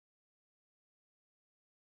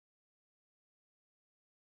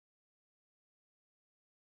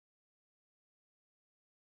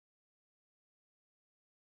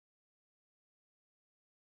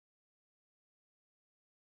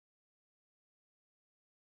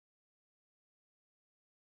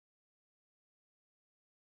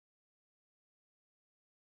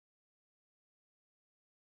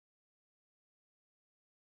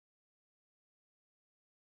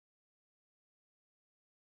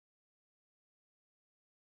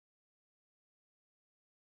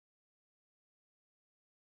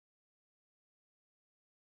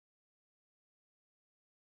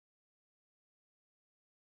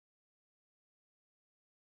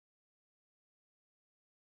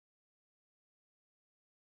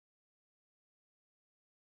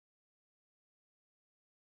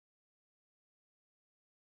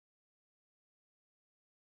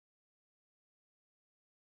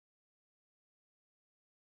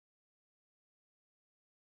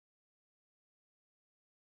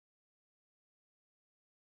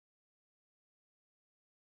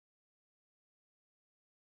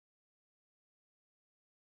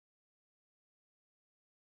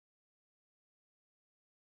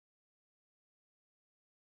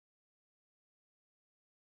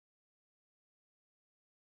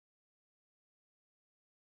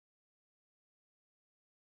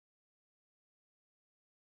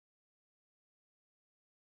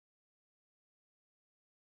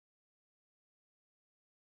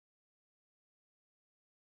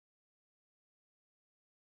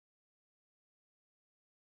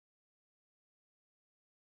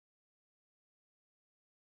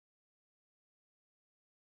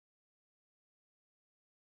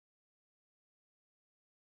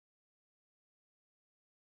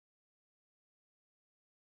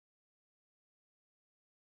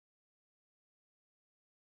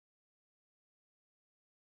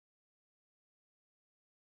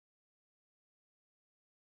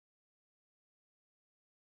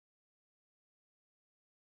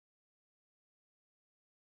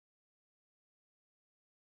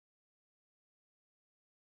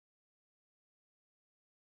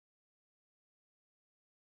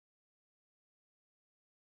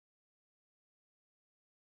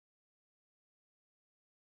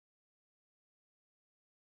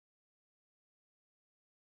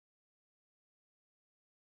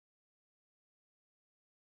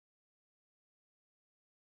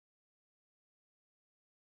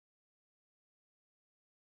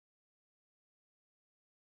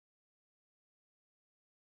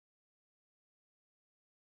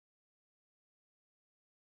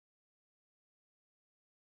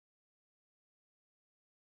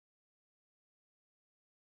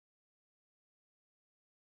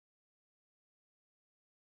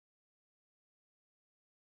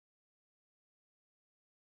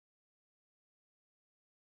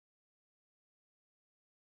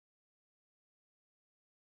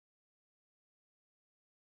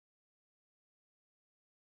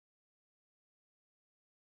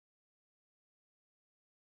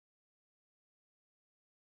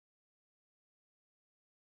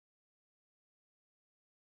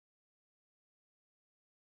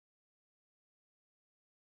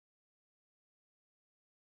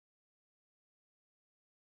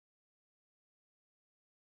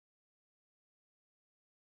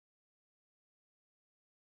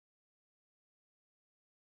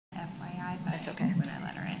That's okay. When I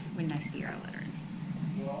let her in, when I see her, I'll let her in.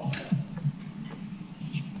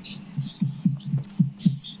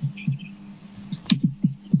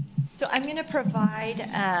 So I'm going to provide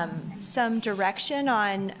some direction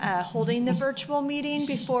on holding the virtual meeting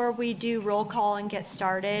before we do roll call and get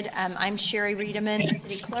started. I'm Sherry Riedemann, the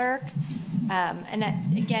city clerk. And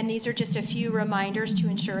again, these are just a few reminders to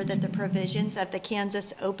ensure that the provisions of the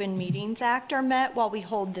Kansas Open Meetings Act are met while we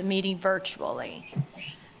hold the meeting virtually.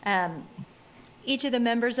 Each of the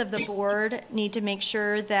members of the board need to make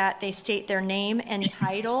sure that they state their name and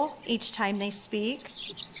title each time they speak.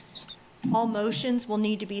 All motions will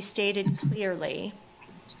need to be stated clearly.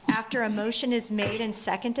 After a motion is made and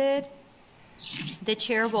seconded, the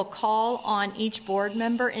chair will call on each board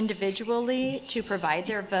member individually to provide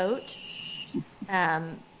their vote.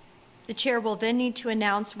 The chair will then need to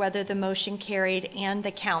announce whether the motion carried and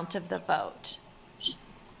the count of the vote.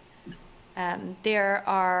 There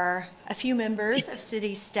are a few members of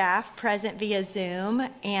city staff present via Zoom,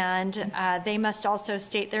 and they must also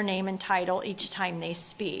state their name and title each time they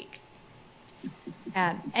speak.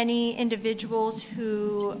 Any individuals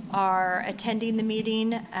who are attending the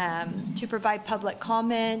meeting to provide public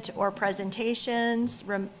comment or presentations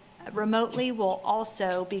remotely will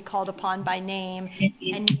also be called upon by name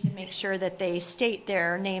and need to make sure that they state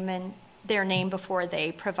their name before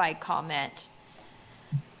they provide comment.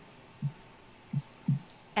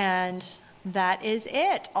 And that is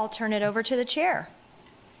it. I'll turn it over to the chair.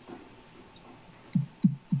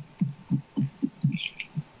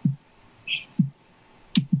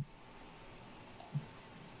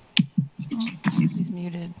 He's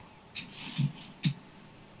muted.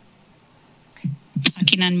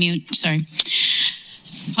 Talking on mute, sorry.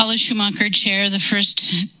 Paula Schumacher, Chair. The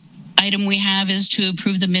first item we have is to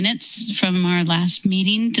approve the minutes from our last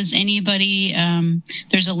meeting. Does anybody,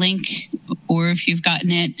 there's a link, or if you've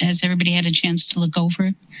gotten it, has everybody had a chance to look over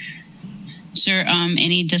it? Is there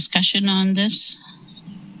any discussion on this?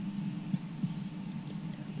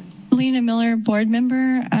 Lena Miller, board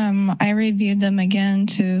member. I reviewed them again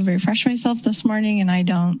to refresh myself this morning, and I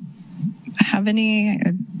don't have any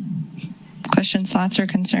questions, thoughts, or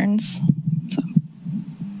concerns. So.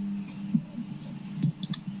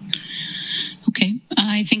 Okay,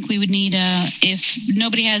 I think we would need, if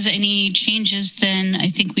nobody has any changes, then I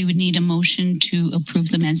think we would need a motion to approve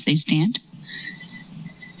them as they stand.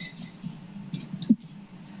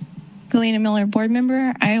 Galena Miller, board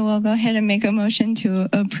member. I will go ahead and make a motion to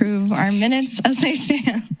approve our minutes as they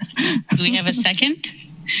stand. Do we have a second?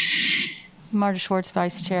 Marta Schwartz,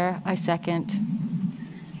 Vice Chair. I second.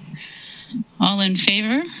 All in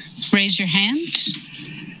favor, raise your hand.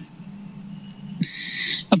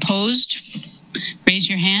 Opposed, raise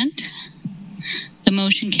your hand. The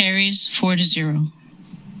motion carries 4-0.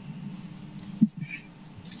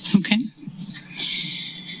 Okay.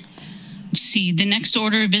 Let's see, the next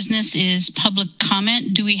order of business is public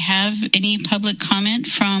comment. Do we have any public comment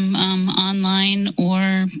from online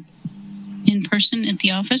or in person at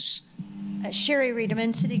the office? Sherry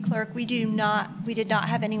Riedemann, City Clerk. We did not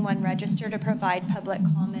have anyone register to provide public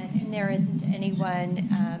comment, and there isn't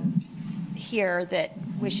anyone here that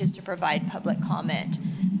wishes to provide public comment.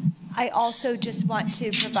 I also just want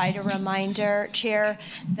to provide a reminder, Chair,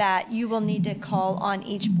 that you will need to call on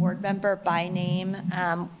each board member by name,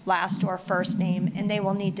 last or first name, and they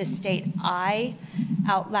will need to state "I"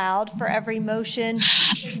 out loud for every motion,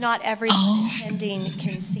 because not everyone attending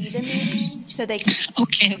can see the meeting, so they can.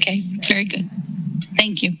 Okay, very good.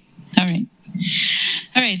 Thank you. All right.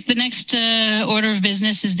 All right, the next order of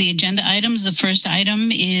business is the agenda items. The first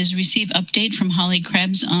item is receive update from Holly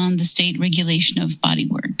Krebs on the state regulation of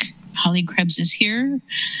bodywork. Holly Krebs is here.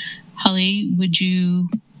 Holly, would you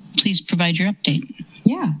please provide your update?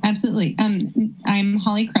 Yeah, absolutely. I'm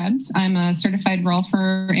Holly Krebs. I'm a certified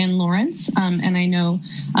rolfer in Lawrence, and I know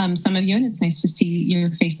some of you, and it's nice to see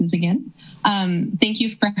your faces again. Thank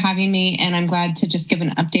you for having me, and I'm glad to just give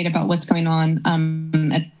an update about what's going on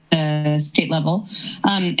at the state level.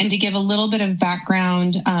 And to give a little bit of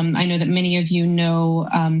background, I know that many of you know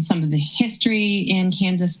some of the history in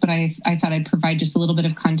Kansas, but I thought I'd provide just a little bit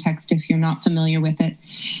of context if you're not familiar with it.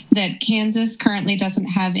 That Kansas currently doesn't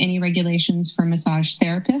have any regulations for massage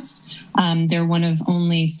therapists. They're one of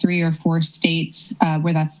only 3 or 4 states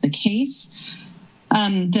where that's the case.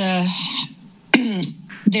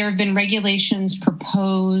 There have been regulations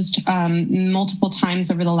proposed multiple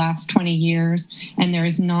times over the last 20 years, and there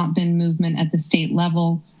has not been movement at the state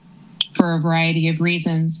level for a variety of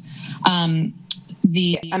reasons.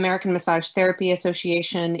 The American Massage Therapy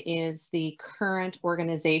Association is the current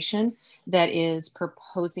organization that is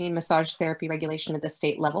proposing massage therapy regulation at the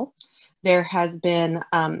state level. There has been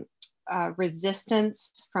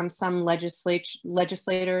resistance from some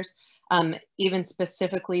legislators, even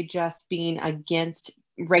specifically just being against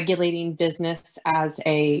regulating business as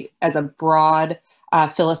a broad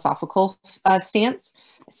philosophical stance.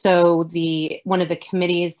 So one of the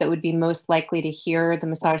committees that would be most likely to hear the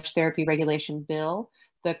massage therapy regulation bill,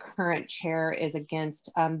 the current chair is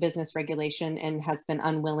against business regulation and has been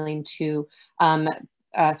unwilling to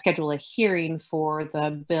schedule a hearing for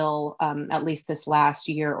the bill at least this last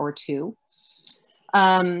year or two.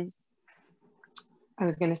 I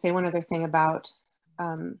was going to say one other thing about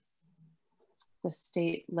the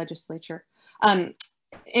state legislature.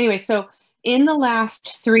 Anyway, so in the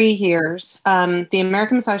last 3 years, the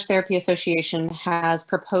American Massage Therapy Association has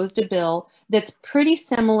proposed a bill that's pretty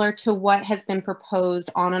similar to what has been proposed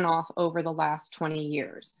on and off over the last 20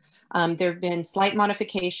 years. There have been slight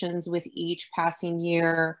modifications with each passing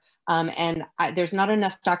year, and there's not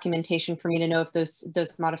enough documentation for me to know if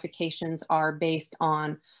those modifications are based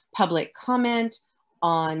on public comment,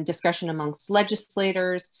 on discussion amongst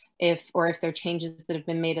legislators, if they're changes that have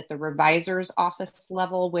been made at the revisor's office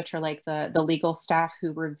level, which are like the legal staff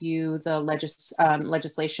who review the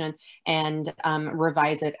legislation and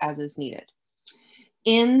revise it as is needed.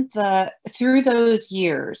 Through those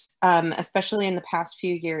years, especially in the past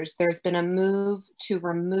few years, there's been a move to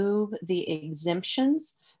remove the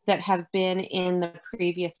exemptions that have been in the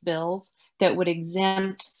previous bills that would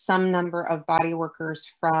exempt some number of body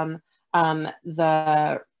workers from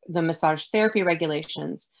the massage therapy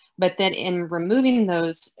regulations, but then in removing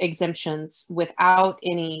those exemptions without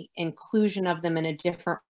any inclusion of them in a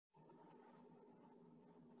different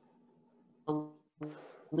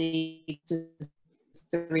league,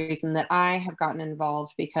 the reason that I have gotten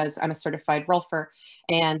involved, because I'm a certified ROLFer,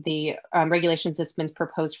 and the regulations that's been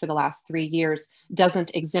proposed for the last 3 years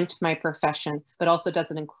doesn't exempt my profession, but also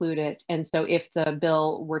doesn't include it. And so if the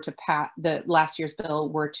bill were to pass, the last year's bill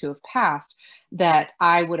were to have passed, that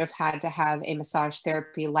I would have had to have a massage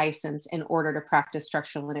therapy license in order to practice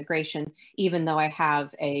structural integration, even though I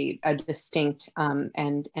have a distinct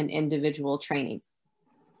and individual training.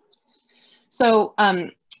 So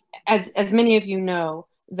as many of you know,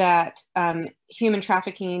 that human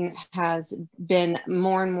trafficking has been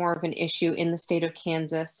more and more of an issue in the state of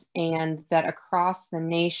Kansas, and that across the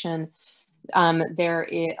nation, there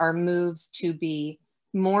are moves to be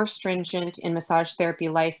more stringent in massage therapy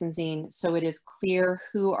licensing, so it is clear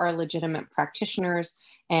who are legitimate practitioners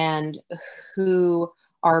and who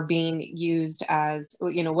are being used as,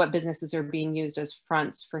 what businesses are being used as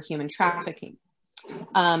fronts for human trafficking.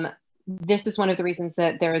 This is one of the reasons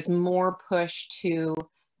that there is more push to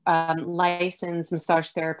license massage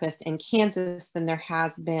therapists in Kansas than there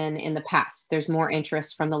has been in the past. There's more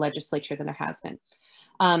interest from the legislature than there has been.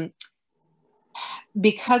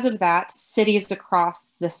 Because of that, cities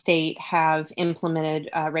across the state have implemented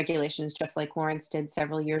regulations just like Lawrence did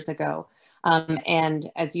several years ago. And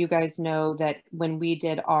as you guys know, that when we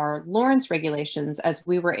did our Lawrence regulations, as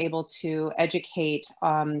we were able to educate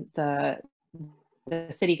the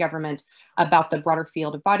city government about the broader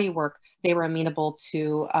field of bodywork, they were amenable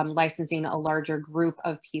to licensing a larger group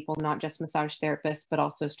of people, not just massage therapists, but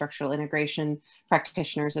also structural integration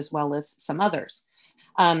practitioners, as well as some others.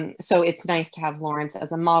 So it's nice to have Lawrence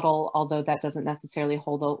as a model, although that doesn't necessarily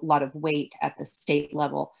hold a lot of weight at the state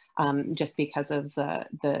level, just because of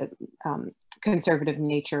the conservative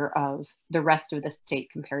nature of the rest of the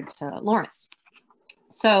state compared to Lawrence.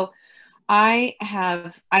 So I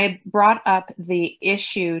brought up the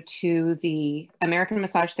issue to the American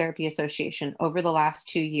Massage Therapy Association over the last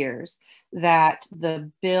 2 years that the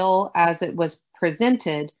bill as it was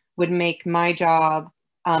presented would make my job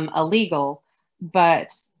illegal,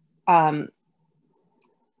 but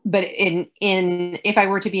if I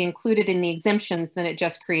were to be included in the exemptions, then it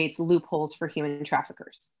just creates loopholes for human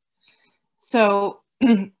traffickers. So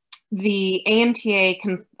the AMTA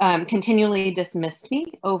continually dismissed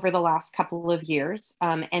me over the last couple of years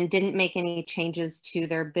and didn't make any changes to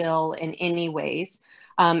their bill in any ways.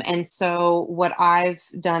 And so what I've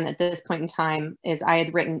done at this point in time is I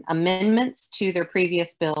had written amendments to their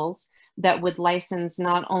previous bills that would license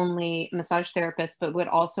not only massage therapists, but would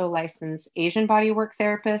also license Asian bodywork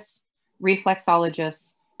therapists,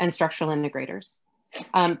 reflexologists, and structural integrators.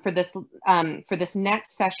 For this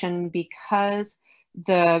next session, because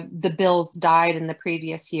the bills died in the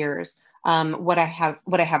previous years, what I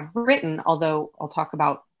have written, although I'll talk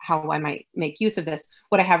about how I might make use of this,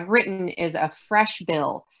 what I have written is a fresh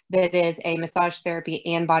bill that is a massage therapy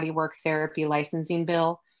and bodywork therapy licensing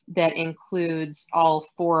bill that includes all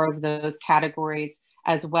 4 of those categories,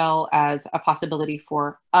 as well as a possibility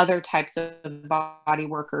for other types of body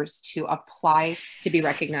workers to apply to be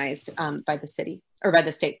recognized by the city or by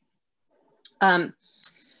the state.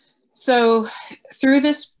 So through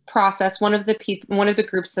this process, one of the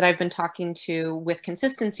groups that I've been talking to with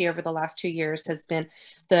consistency over the last 2 years has been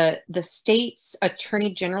the state's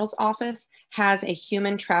Attorney General's office has a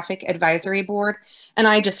human traffic advisory board. And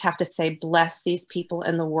I just have to say, bless these people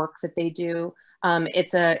and the work that they do.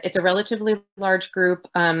 It's a relatively large group,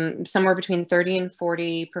 somewhere between 30 and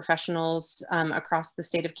 40 professionals across the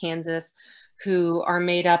state of Kansas, who are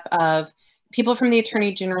made up of people from the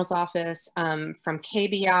Attorney General's office, from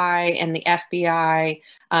KBI and the FBI.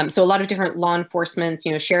 So a lot of different law enforcement,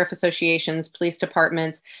 sheriff associations, police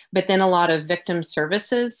departments, but then a lot of victim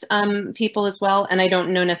services people as well. And I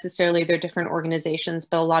don't know necessarily their different organizations,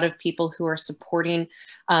 but a lot of people who are supporting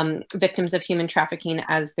victims of human trafficking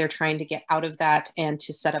as they're trying to get out of that and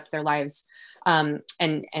to set up their lives and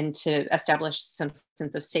to establish some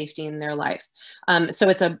sense of safety in their life. So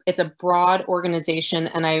it's a broad organization,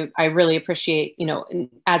 and I really appreciate,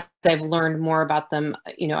 as I've learned more about them,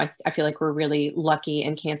 I feel like we're really lucky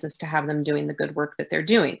in Kansas to have them doing the good work that they're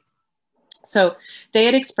doing. So they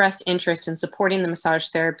had expressed interest in supporting the massage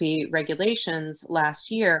therapy regulations last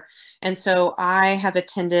year. And so I have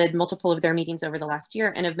attended multiple of their meetings over the last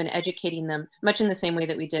year and have been educating them, much in the same way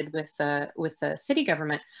that we did with the city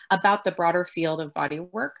government, about the broader field of body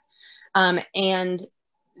work. And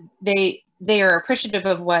they are appreciative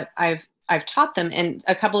of what I've taught them. And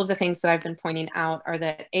a couple of the things that I've been pointing out are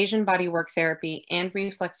that Asian bodywork therapy and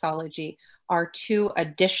reflexology are 2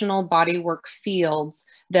 additional bodywork fields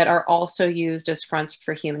that are also used as fronts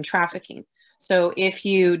for human trafficking. So if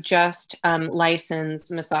you just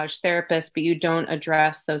license massage therapists, but you don't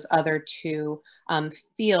address those other 2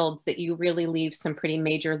 fields, that you really leave some pretty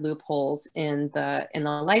major loopholes in the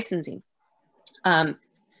licensing.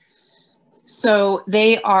 So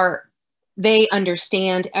they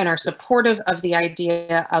understand and are supportive of the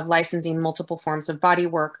idea of licensing multiple forms of body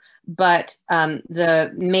work, but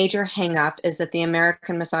the major hang-up is that the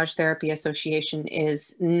American Massage Therapy Association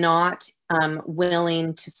is not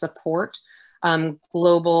willing to support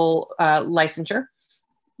global licensure,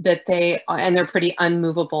 and they're pretty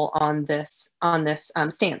unmovable on this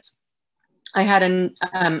stance. I had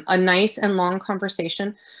a nice and long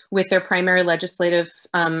conversation with their primary legislative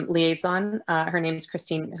liaison. Her name is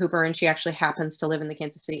Christine Huber, and she actually happens to live in the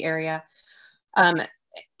Kansas City area.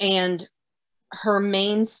 And her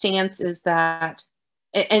main stance is that,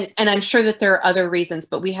 and I'm sure that there are other reasons,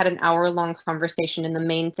 but we had an hour-long conversation, and the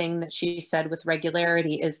main thing that she said with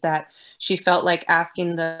regularity is that she felt like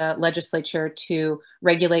asking the legislature to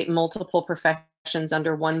regulate multiple professions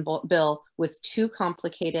under one bill was too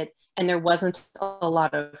complicated, and there wasn't a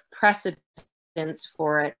lot of precedence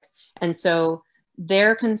for it. And so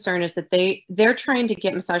their concern is that they're trying to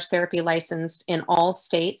get massage therapy licensed in all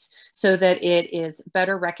states so that it is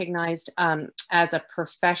better recognized as a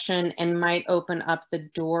profession, and might open up the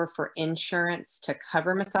door for insurance to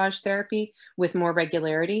cover massage therapy with more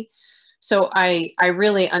regularity. So I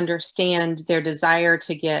really understand their desire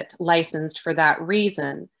to get licensed for that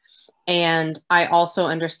reason. And I also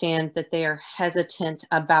understand that they are hesitant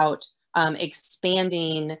about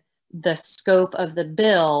expanding the scope of the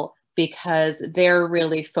bill because they're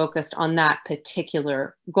really focused on that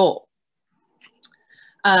particular goal.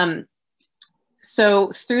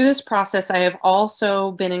 So through this process, I have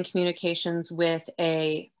also been in communications with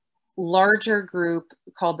a larger group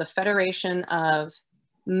called the Federation of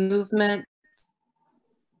Movement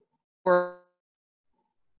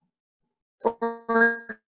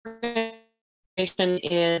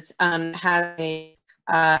is has a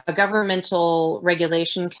governmental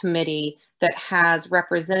regulation committee that has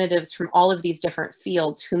representatives from all of these different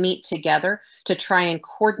fields who meet together to try and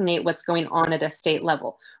coordinate what's going on at a state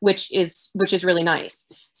level, which is really nice.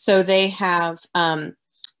 So they have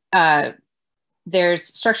there's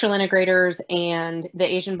structural integrators and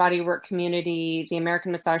the Asian bodywork community, the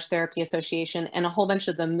American Massage Therapy Association, and a whole bunch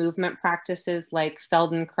of the movement practices like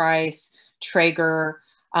Feldenkrais, Traeger.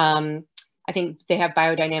 I think they have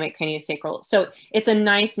biodynamic craniosacral. So it's a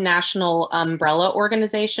nice national umbrella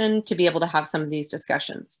organization to be able to have some of these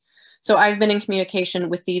discussions. So I've been in communication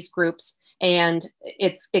with these groups, and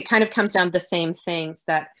it kind of comes down to the same things,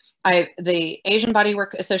 that the Asian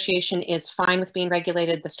Bodywork Association is fine with being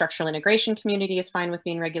regulated, the structural integration community is fine with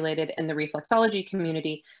being regulated, and the reflexology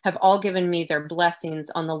community have all given me their blessings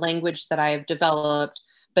on the language that I have developed,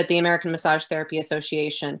 but the American Massage Therapy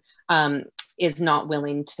Association is not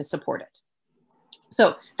willing to support it.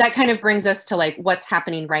 So that kind of brings us to like what's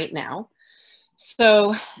happening right now.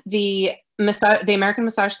 So the the American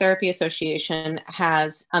Massage Therapy Association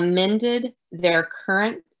has amended their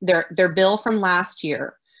bill from last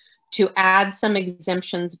year to add some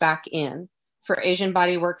exemptions back in for Asian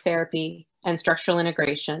bodywork therapy and structural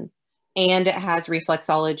integration, and it has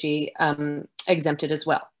reflexology exempted as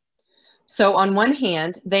well. So on one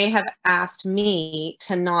hand, they have asked me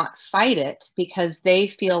to not fight it because they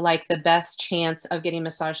feel like the best chance of getting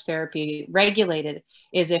massage therapy regulated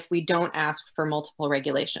is if we don't ask for multiple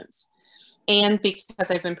regulations. And because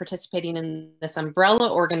I've been participating in this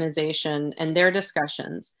umbrella organization and their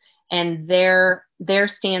discussions, and their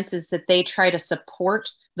stance is that they try to support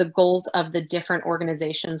the goals of the different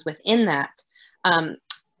organizations within that,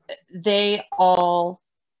 they all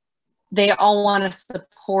want to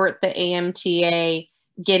support the AMTA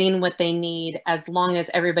getting what they need as long as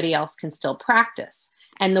everybody else can still practice.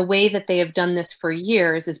 And the way that they have done this for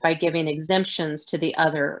years is by giving exemptions to the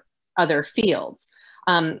other fields.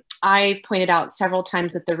 I've pointed out several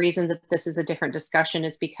times that the reason that this is a different discussion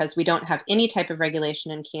is because we don't have any type of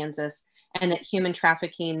regulation in Kansas, and that the human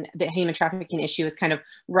trafficking issue is kind of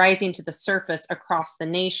rising to the surface across the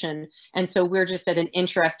nation. And so we're just at an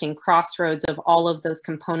interesting crossroads of all of those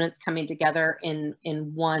components coming together in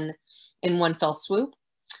one fell swoop.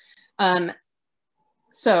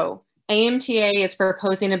 So AMTA is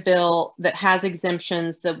proposing a bill that has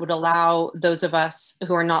exemptions that would allow those of us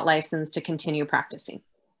who are not licensed to continue practicing.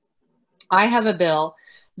 I have a bill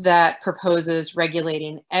that proposes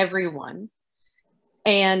regulating everyone.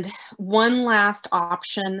 And one last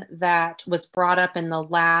option that was brought up in the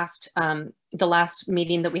last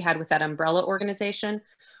meeting that we had with that umbrella organization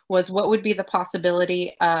was what would be the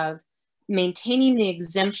possibility of maintaining the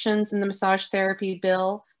exemptions in the massage therapy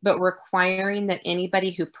bill, but requiring that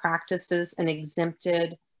anybody who practices an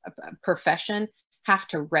exempted profession have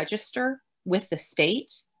to register with the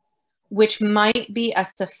state, which might be a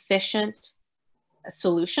sufficient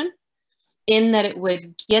solution in that it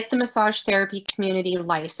would get the massage therapy community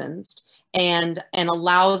licensed and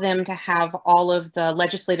allow them to have all of the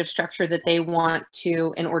legislative structure that they want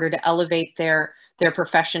to in order to elevate their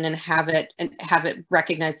profession and have it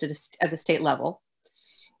recognized as a state level.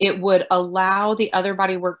 It would allow the other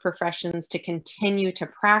bodywork professions to continue to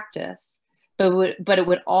practice, but it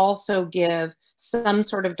would also give some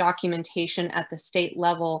sort of documentation at the state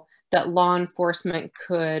level that law enforcement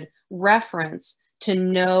could reference to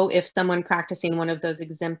know if someone practicing one of those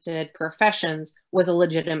exempted professions was a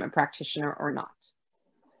legitimate practitioner or not.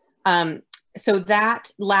 So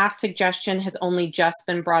that last suggestion has only just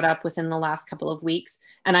been brought up within the last couple of weeks,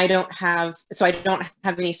 and I don't have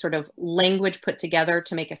any sort of language put together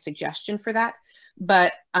to make a suggestion for that.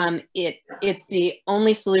 But it's the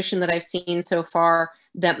only solution that I've seen so far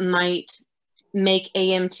that might make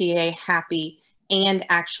AMTA happy and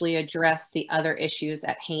actually address the other issues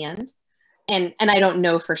at hand. And I don't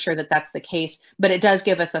know for sure that that's the case, but it does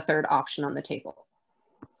give us a third option on the table.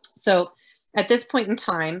 So at this point in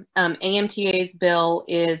time, AMTA's bill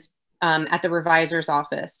is at the revisor's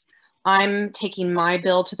office. I'm taking my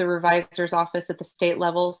bill to the revisor's office at the state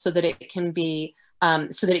level so that it can be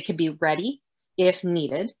ready if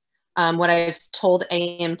needed. What I've told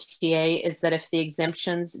AMTA is that if the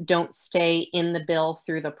exemptions don't stay in the bill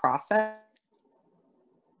through the process,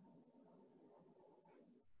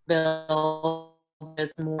 bill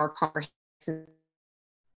is more comprehensive.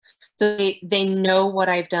 So they know what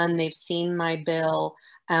I've done, they've seen my bill,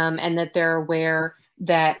 and that they're aware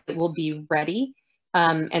that it will be ready.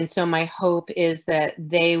 And so my hope is that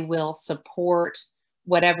they will support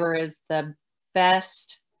whatever is the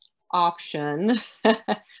best option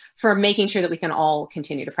for making sure that we can all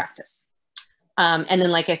continue to practice. And then,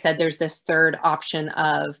 like I said, there's this third option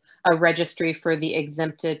of a registry for the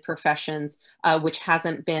exempted professions, which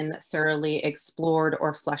hasn't been thoroughly explored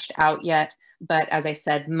or fleshed out yet, but as I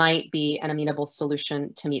said, might be an amenable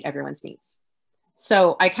solution to meet everyone's needs.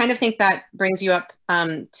 So I kind of think that brings you up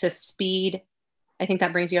to speed. I think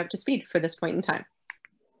that brings you up to speed for this point in time.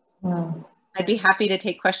 Wow. I'd be happy to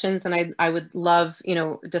take questions, and I would love,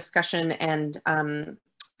 discussion, and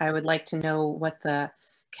I would like to know what the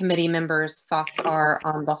committee members' thoughts are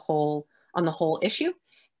on the whole issue.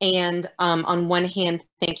 And on one hand,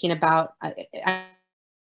 thinking about, I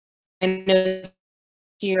know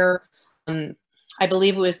here, I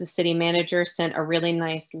believe it was the city manager sent a really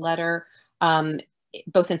nice letter,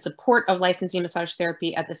 both in support of licensing massage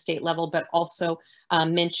therapy at the state level, but also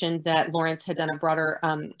mentioned that Lawrence had done a broader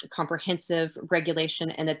comprehensive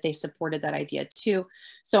regulation and that they supported that idea too.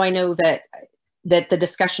 So I know that that the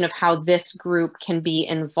discussion of how this group can be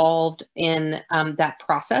involved in that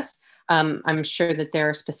process. I'm sure that there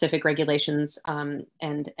are specific regulations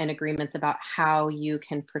and agreements about how you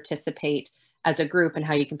can participate as a group and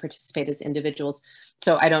how you can participate as individuals.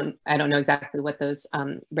 So I don't know exactly what those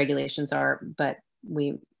regulations are, but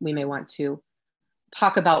we may want to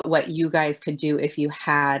talk about what you guys could do if you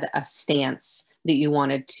had a stance that you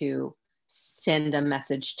wanted to send a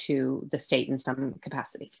message to the state in some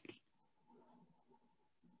capacity.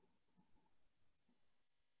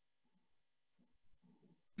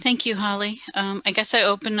 Thank you, Holly. I guess I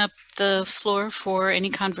open up the floor for any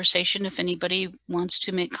conversation. If anybody wants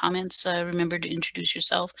to make comments, remember to introduce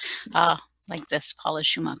yourself. Like this, Paula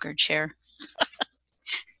Schumacher, Chair.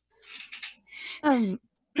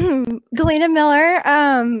 Galena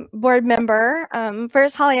Miller, board member.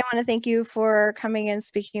 First, Holly, I want to thank you for coming and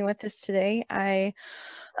speaking with us today. I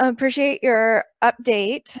appreciate your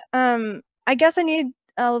update. I guess I'm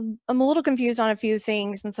a little confused on a few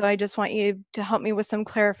things, and so I just want you to help me with some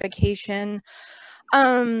clarification.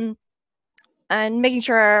 And making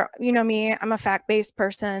sure, you know me, I'm a fact-based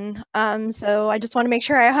person. So I just want to make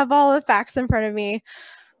sure I have all the facts in front of me.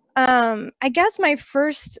 I guess my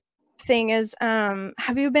first thing is,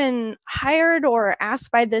 have you been hired or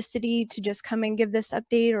asked by the city to just come and give this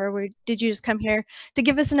update, or did you just come here to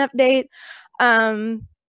give us an update?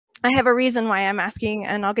 I have a reason why I'm asking,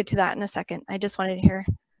 and I'll get to that in a second. I just wanted to hear.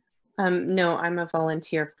 No, I'm a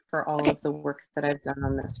volunteer for all of the work that I've done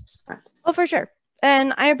on this front. Oh, for sure.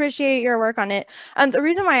 And I appreciate your work on it. The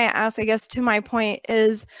reason why I ask, I guess, to my point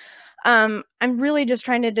is I'm really just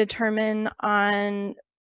trying to determine on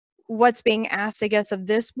what's being asked, I guess, of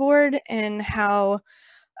this board and how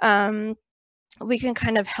we can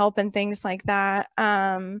kind of help and things like that.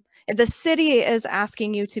 If the city is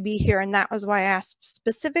asking you to be here, and that was why I asked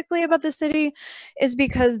specifically about the city, is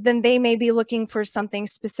because then they may be looking for something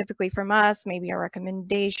specifically from us, maybe a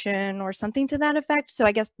recommendation or something to that effect. So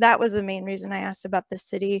I guess that was the main reason I asked about the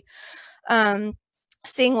city,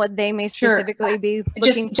 seeing what they may specifically be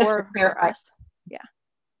looking for us. Yeah.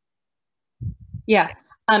 Yeah.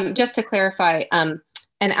 Just to clarify,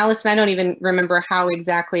 and Allison, I don't even remember how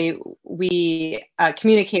exactly we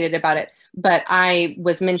communicated about it, but I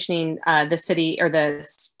was mentioning the city or the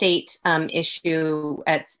state issue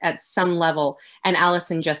at some level, and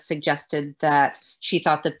Allison just suggested that she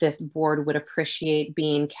thought that this board would appreciate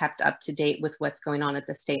being kept up to date with what's going on at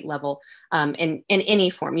the state level in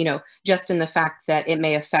any form, you know, just in the fact that it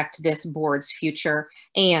may affect this board's future,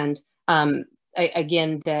 and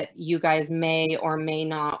again, that you guys may or may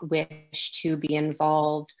not wish to be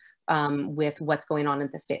involved with what's going on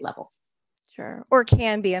at the state level. Sure, or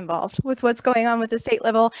can be involved with what's going on with the state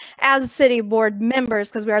level as city board members,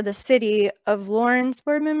 because we are the city of Lawrence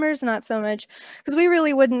board members, not so much, because we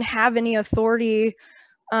really wouldn't have any authority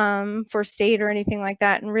for state or anything like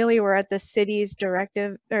that. And really we're at the city's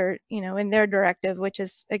directive, or, you know, in their directive, which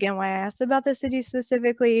is, again, why I asked about the city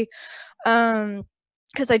specifically.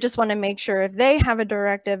 Because I just want to make sure if they have a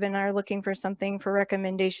directive and are looking for something for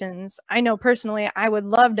recommendations. I know personally I would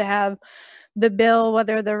love to have the bill,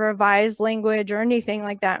 whether the revised language or anything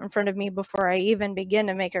like that, in front of me before I even begin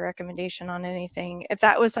to make a recommendation on anything, if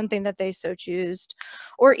that was something that they so choose,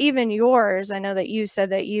 or even yours. I know that you said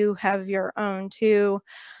that you have your own too.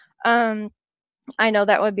 I know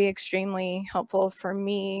that would be extremely helpful for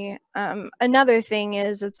me. Another thing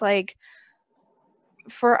is, it's like,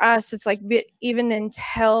 for us, it's like, even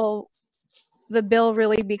until the bill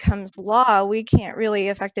really becomes law, we can't really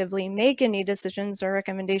effectively make any decisions or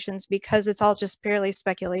recommendations because it's all just purely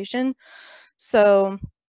speculation. So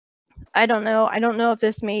I don't know. I don't know if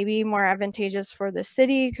this may be more advantageous for the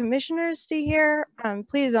city commissioners to hear.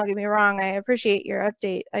 Please don't get me wrong. I appreciate your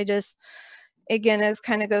update. I just, again, it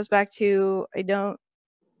kind of goes back to,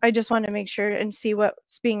 I just want to make sure and see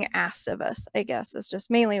what's being asked of us, I guess. It's just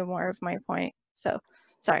mainly more of my point. So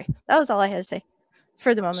sorry, that was all I had to say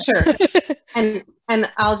for the moment. Sure. And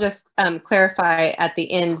I'll just clarify at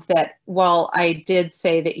the end that while I did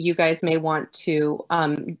say that you guys may want to,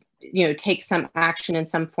 you know, take some action in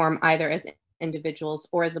some form, either as individuals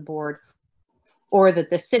or as a board, or that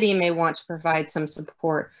the city may want to provide some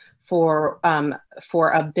support for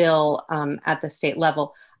a bill at the state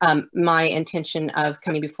level. My intention of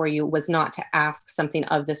coming before you was not to ask something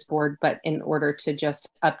of this board, but in order to just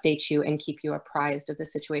update you and keep you apprised of the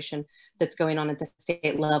situation that's going on at the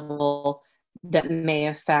state level that may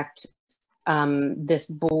affect this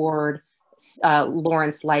board,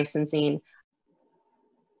 Lawrence licensing.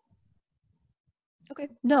 Okay,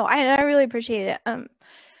 no, I really appreciate it.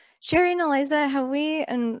 Sherry and Eliza,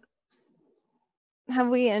 have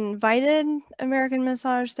we invited American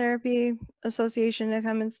Massage Therapy Association to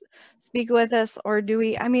come and speak with us, or do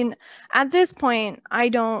we? I mean, at this point, I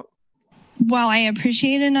don't. While I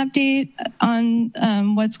appreciate an update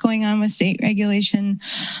on what's going on with state regulation,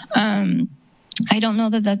 I don't know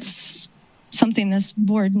that that's something this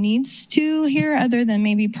board needs to hear, other than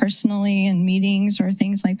maybe personally in meetings or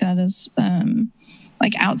things like that, as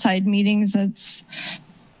like outside meetings. That's,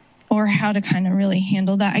 or how to kind of really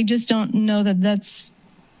handle that. I just don't know that that's,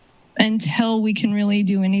 until we can really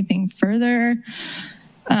do anything further,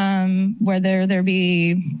 whether there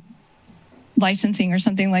be licensing or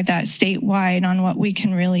something like that statewide on what we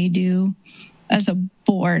can really do as a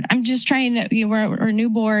board. I'm just trying to, we're a new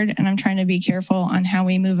board, and I'm trying to be careful on how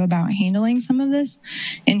we move about handling some of this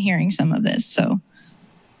and hearing some of this. So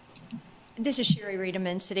this is Sherry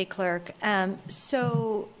Riedemann, City Clerk.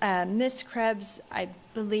 Ms. Krebs, I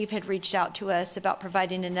believe, had reached out to us about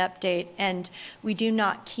providing an update, and we do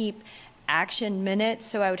not keep action minutes,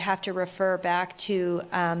 so I would have to refer back to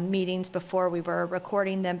meetings before we were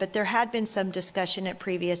recording them. But there had been some discussion at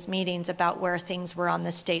previous meetings about where things were on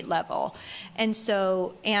the state level. And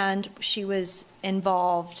so, and she was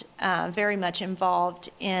involved, very much involved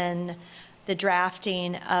in the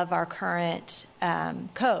drafting of our current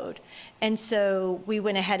code. And so we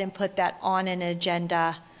went ahead and put that on an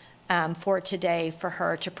agenda for today for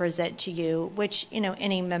her to present to you, which,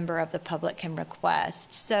 any member of the public can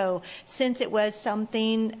request. So since it was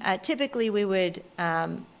something, typically we would,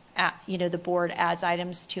 the board adds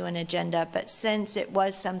items to an agenda, but since it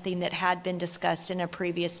was something that had been discussed in a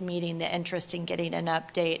previous meeting, the interest in getting an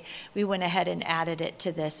update, we went ahead and added it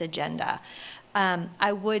to this agenda.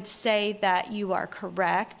 I would say that you are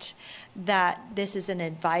correct that this is an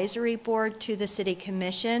advisory board to the City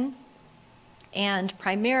Commission, and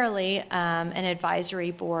primarily an advisory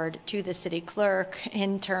board to the city clerk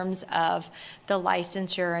in terms of the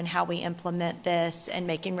licensure and how we implement this and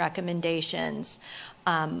making recommendations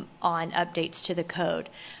on updates to the code.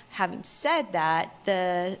 Having said that,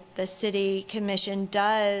 the city commission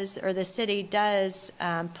does, or the city does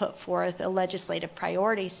put forth a legislative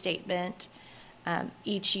priority statement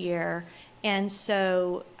each year, and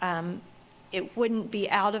so it wouldn't be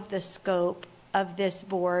out of the scope of this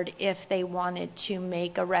board if they wanted to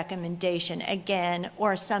make a recommendation again,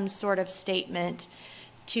 or some sort of statement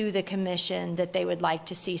to the commission that they would like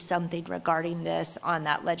to see something regarding this on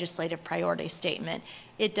that legislative priority statement.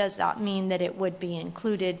 It does not mean that it would be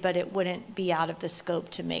included, but it wouldn't be out of the scope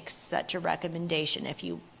to make such a recommendation if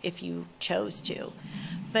you chose to.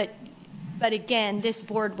 But again, this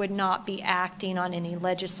board would not be acting on any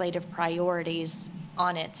legislative priorities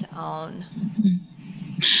on its own.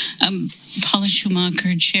 Paula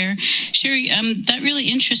Schumacher, Chair. Sherry, that really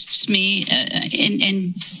interests me,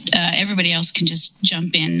 and everybody else can just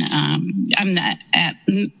jump in. I'm not at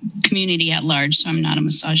community at large, so I'm not a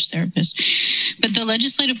massage therapist. But the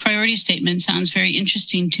legislative priority statement sounds very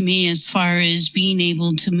interesting to me as far as being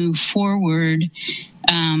able to move forward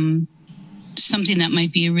something that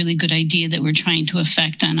might be a really good idea that we're trying to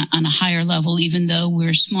affect on a higher level, even though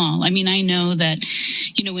we're small. I mean, I know that,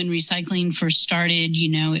 when recycling first started,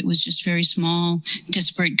 it was just very small,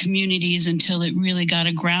 disparate communities until it really got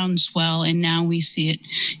a groundswell. And now we see it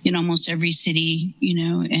in almost every city,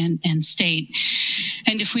 and state.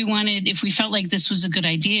 And if we felt like this was a good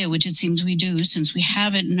idea, which it seems we do, since we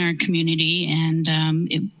have it in our community, and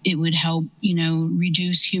it would help,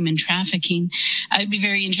 reduce human trafficking, I'd be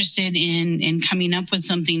very interested in coming up with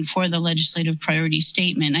something for the legislative priority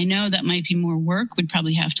statement. I know that might be more work. We'd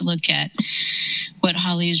probably have to look at what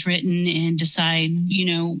Holly has written and decide,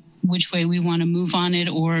 which way we want to move on it,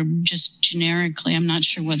 or just generically. I'm not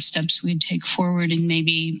sure what steps we'd take forward, and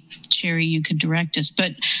maybe Sherry, you could direct us.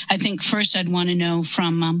 But I think first I'd want to know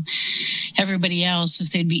from everybody else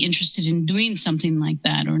if they'd be interested in doing something like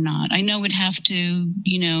that or not. I know we'd have to,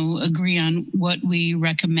 agree on what we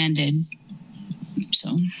recommended.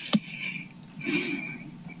 So.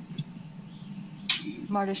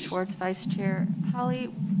 Marta Schwartz, Vice Chair. Holly,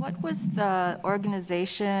 what was the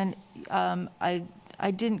organization? I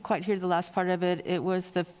didn't quite hear the last part of it. It was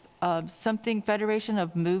the something Federation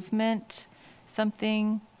of Movement,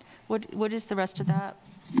 something. What is the rest of that?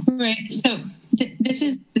 Right. So this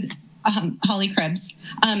is Holly Krebs.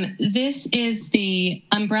 This is the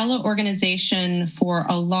umbrella organization for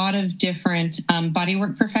a lot of different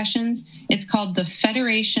bodywork professions. It's called the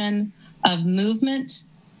Federation of Movement,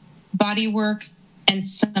 Bodywork, and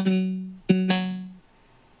some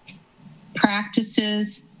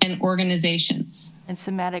practices and organizations. And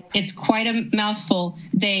somatic. It's quite a mouthful.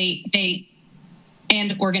 They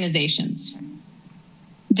and organizations.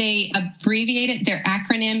 They abbreviate it. Their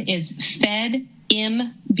acronym is FED,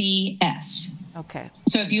 MBS. Okay.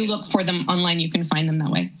 So if you look for them online, you can find them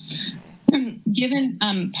that way. Given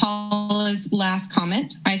Paula's last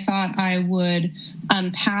comment, I thought I would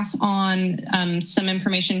pass on some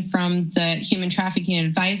information from the Human Trafficking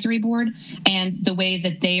Advisory Board and the way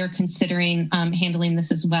that they are considering handling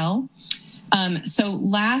this as well. So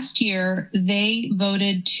last year, they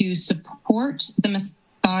voted to support the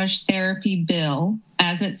massage therapy bill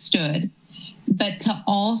as it stood, but to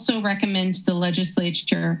also recommend to the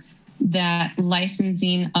legislature that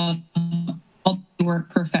licensing of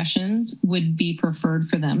work professions would be preferred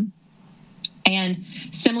for them. And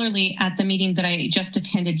similarly, at the meeting that I just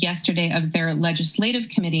attended yesterday of their legislative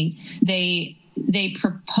committee, they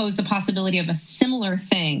proposed the possibility of a similar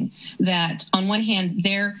thing, that on one hand,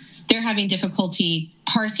 they're having difficulty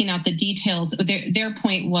parsing out the details. Their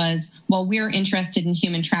point was, while we're interested in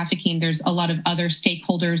human trafficking, there's a lot of other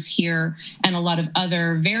stakeholders here and a lot of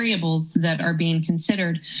other variables that are being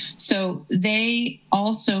considered. So they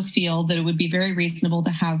also feel that it would be very reasonable to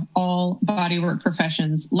have all bodywork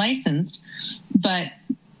professions licensed, but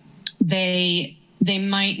they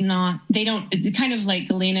might not, they don't, kind of like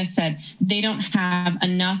Galena said, they don't have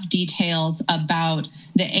enough details about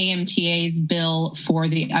the AMTA's bill for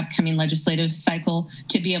the upcoming legislative cycle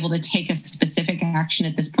to be able to take a specific action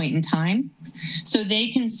at this point in time. So they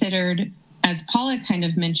considered, as Paula kind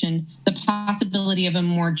of mentioned, the possibility of a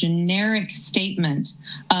more generic statement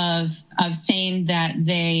of saying that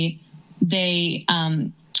they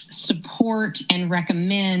support and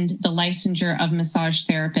recommend the licensure of massage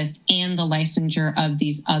therapists and the licensure of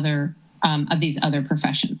these other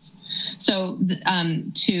professions. So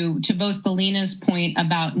to both Galena's point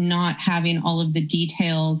about not having all of the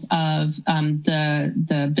details of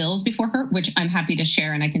the bills before her, which I'm happy to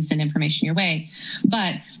share and I can send information your way,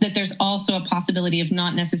 but that there's also a possibility of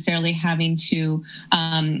not necessarily having to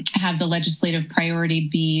have the legislative priority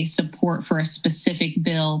be support for a specific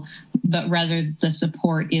bill, but rather the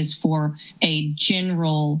support is for a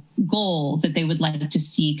general goal that they would like to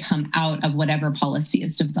see come out of whatever policy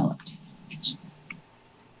is developed.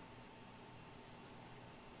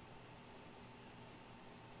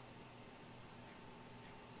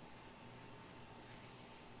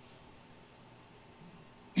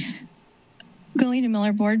 Galena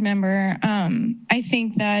Miller, board member, I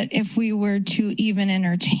think that if we were to even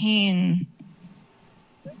entertain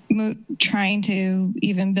trying to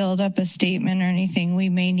even build up a statement or anything, we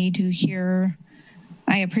may need to hear.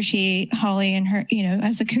 I appreciate Holly and her,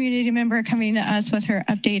 as a community member coming to us with her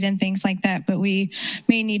update and things like that, but we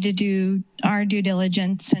may need to do our due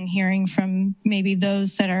diligence and hearing from maybe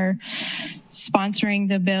those that are sponsoring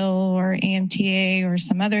the bill or AMTA or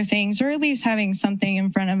some other things, or at least having something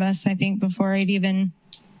in front of us, I think, before I'd even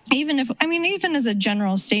as a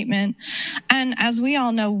general statement. And as we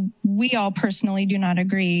all know, we all personally do not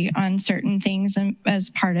agree on certain things as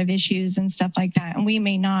part of issues and stuff like that. And we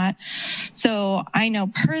may not. So I know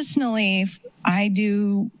personally, I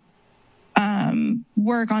do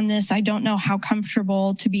work on this. I don't know how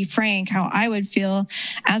comfortable, to be frank, how I would feel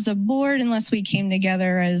as a board unless we came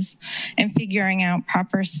together and figuring out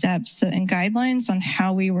proper steps and guidelines on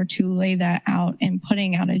how we were to lay that out and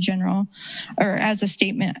putting out a general or as a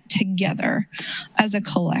statement together as a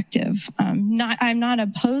collective. I'm not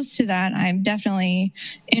opposed to that. I'm definitely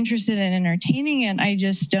interested in entertaining it. I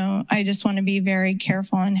just want to be very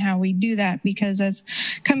careful on how we do that, because as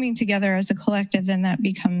coming together as a collective, then that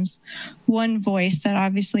becomes one voice that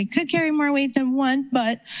obviously could carry more weight than one,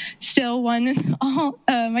 but still one.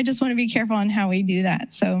 I just want to be careful on how we do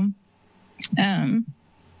that. So, yeah,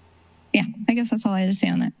 I guess that's all I had to say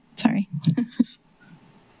on that. Sorry.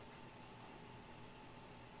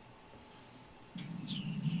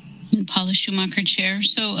 Paula Schumacher, Chair.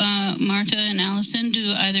 So Marta and Allison,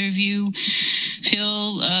 do either of you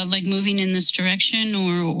feel like moving in this direction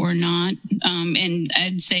or not? And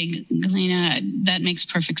I'd say, Galena, that makes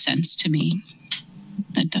perfect sense to me.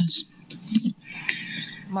 That does.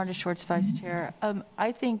 Marta Schwartz, Vice Chair.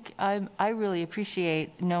 I think I really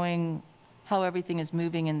appreciate knowing how everything is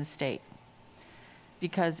moving in the state,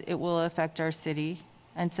 because it will affect our city.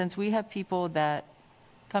 And since we have people that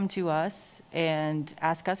come to us and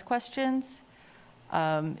ask us questions,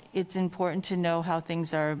 it's important to know how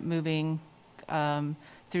things are moving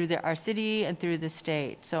through our city and through the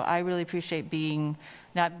state. So I really appreciate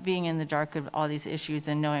not being in the dark of all these issues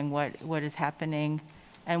and knowing what is happening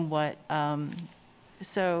and what.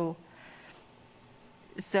 So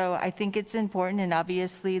I think it's important, and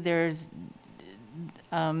obviously there's.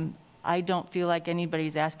 I don't feel like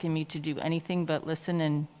anybody's asking me to do anything but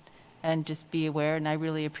listen and just be aware, and I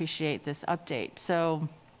really appreciate this update. So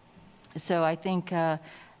I think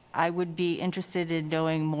I would be interested in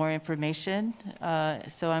knowing more information.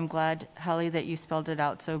 So I'm glad, Holly, that you spelled it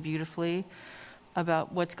out so beautifully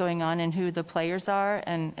about what's going on and who the players are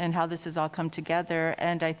and how this has all come together.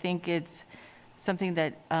 And I think it's something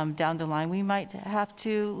that down the line we might have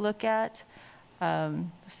to look at.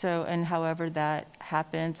 And however that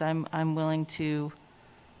happens, I'm willing to,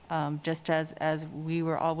 just as we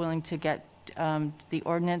were all willing to get the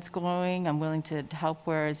ordinance going, I'm willing to help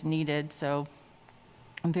where is needed. So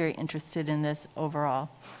I'm very interested in this overall.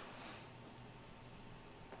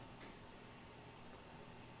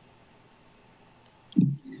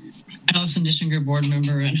 Allison Dischinger, board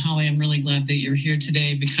member, and Holly, I'm really glad that you're here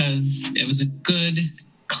today because it was a good,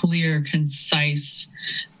 clear, concise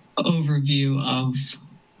overview of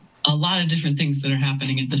a lot of different things that are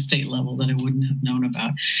happening at the state level that I wouldn't have known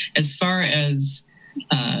about. As far as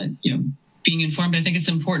being informed, I think it's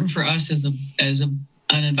important for us as an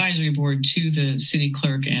advisory board to the city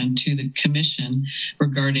clerk and to the commission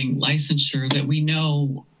regarding licensure that we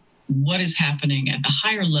know what is happening at the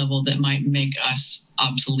higher level that might make us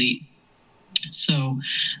obsolete. So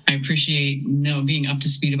I appreciate being up to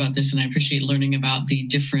speed about this, and I appreciate learning about the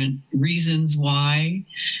different reasons why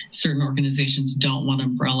certain organizations don't want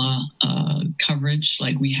umbrella coverage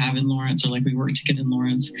like we have in Lawrence or like we work to get in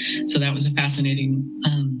Lawrence. So that was a fascinating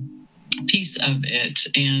piece of it.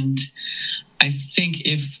 And I think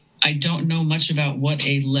I don't know much about what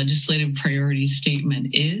a legislative priority statement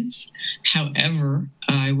is. However,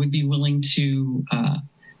 I would be willing to,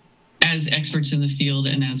 as experts in the field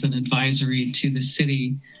and as an advisory to the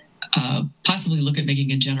city, possibly look at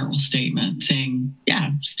making a general statement saying,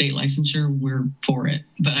 yeah, state licensure, we're for it.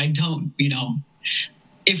 But I don't,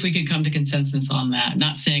 if we could come to consensus on that,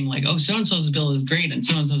 not saying like, oh, so-and-so's bill is great and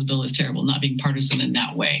so-and-so's bill is terrible, not being partisan in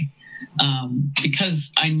that way.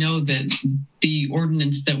 Because I know that the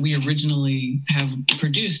ordinance that we originally have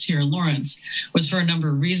produced here in Lawrence was for a number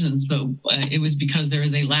of reasons, but it was because there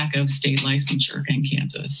is a lack of state licensure in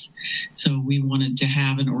Kansas. So we wanted to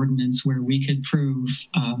have an ordinance where we could prove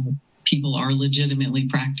people are legitimately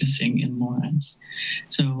practicing in Lawrence.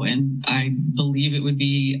 So, and I believe it would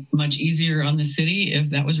be much easier on the city if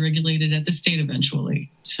that was regulated at the state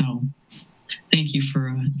eventually. So thank you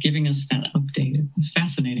for giving us that update. It was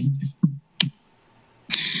fascinating.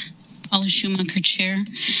 Holly Schumacher, Chair.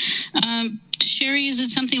 Sherry, is it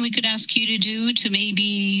something we could ask you to do to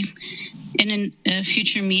maybe in a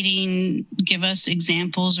future meeting give us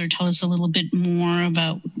examples or tell us a little bit more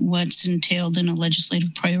about what's entailed in a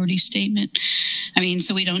legislative priority statement? I mean,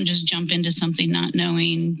 so we don't just jump into something not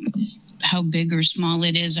knowing how big or small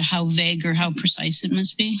it is or how vague or how precise it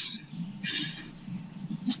must be.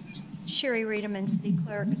 Sherry Reederman, City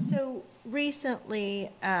Clerk. So recently,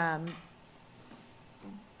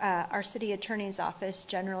 our city attorney's office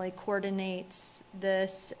generally coordinates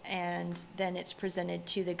this, and then it's presented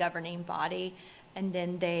to the governing body, and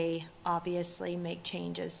then they obviously make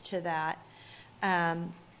changes to that.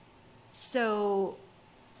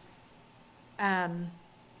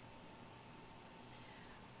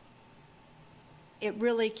 It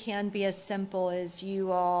really can be as simple as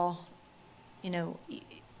you all,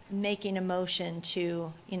 making a motion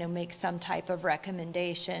to, make some type of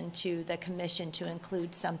recommendation to the commission to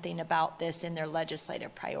include something about this in their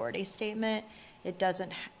legislative priority statement. It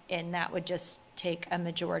doesn't, and that would just take a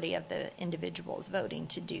majority of the individuals voting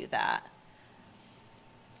to do that.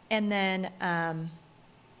 And then,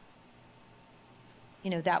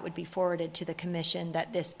 that would be forwarded to the commission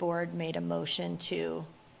that this board made a motion to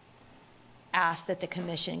ask that the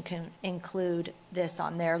commission can include this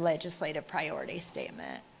on their legislative priority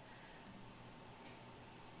statement.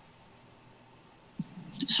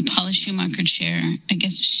 Holly Schumacher, Chair. I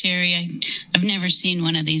guess, Sherry, I've never seen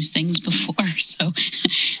one of these things before, so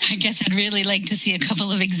I guess I'd really like to see a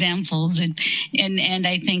couple of examples. And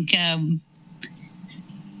I think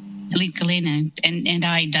Elena and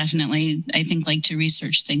I definitely, I think, like to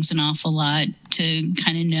research things an awful lot to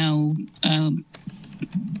kind of know and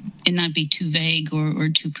not be too vague or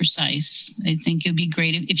too precise. I think it would be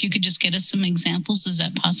great if you could just get us some examples. Is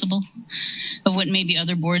that possible? Of what maybe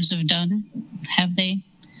other boards have done? Have they?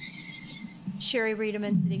 Sherry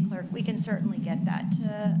Reederman, City Clerk, we can certainly get that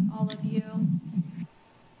to all of you.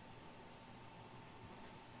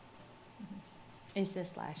 Is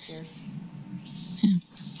this last year's? Yeah.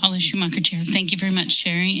 Holly Schumacher, Chair. Thank you very much,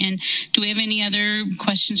 Sherry. And do we have any other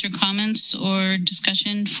questions or comments or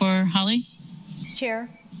discussion for Holly?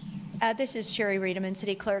 Chair, this is Sherry Reederman,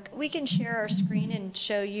 City Clerk. We can share our screen and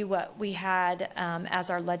show you what we had as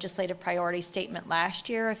our legislative priority statement last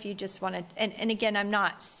year, if you just want to. And again, I'm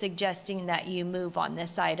not suggesting that you move on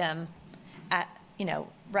this item at,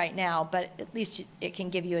 right now, but at least it can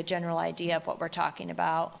give you a general idea of what we're talking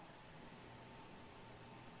about.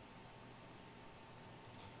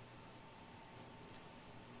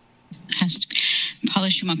 Paula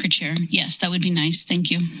Schumacher, Chair. Yes, that would be nice.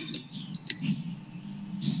 Thank you.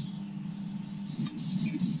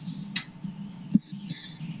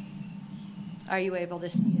 Are you able to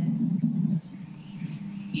see it?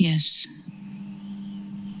 Yes.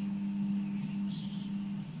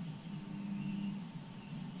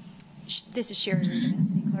 This is Sherry Reedman,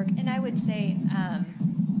 City Clerk, and I would say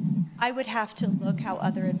I would have to look how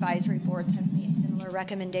other advisory boards have made similar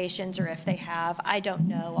recommendations, or if they have. I don't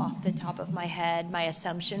know off the top of my head. My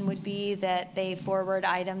assumption would be that they forward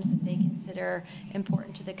items that they consider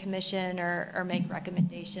important to the commission or make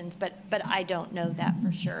recommendations, but I don't know that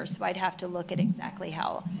for sure. So I'd have to look at exactly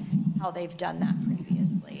how they've done that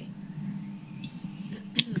previously.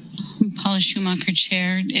 Paula Schumacher,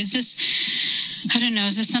 Chair. Is this, I don't know,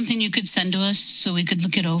 is this something you could send to us so we could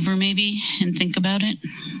look it over maybe and think about it?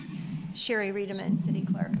 Sherry Reedman, City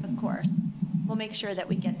Clerk, of course. We'll make sure that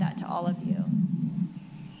we get that to all of you.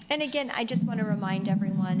 And again, I just want to remind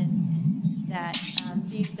everyone that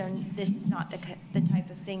this is not the type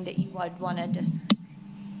of thing that you would want to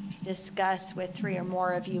discuss with 3 or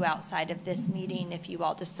more of you outside of this meeting. If you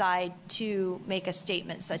all decide to make a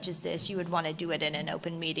statement such as this, you would want to do it in an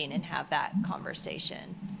open meeting and have that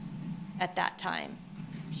conversation at that time.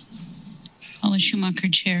 Paula Schumacher,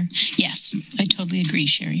 Chair. Yes, I totally agree,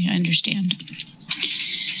 Sherry. I understand.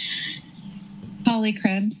 Holly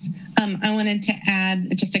Krebs. I wanted to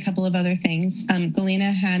add just a couple of other things.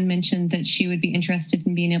 Galena had mentioned that she would be interested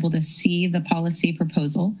in being able to see the policy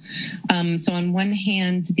proposal. So on one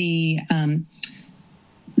hand, the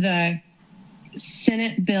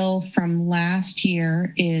Senate bill from last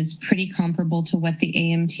year is pretty comparable to what the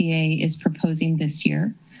AMTA is proposing this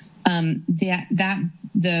year.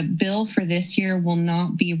 The bill for this year will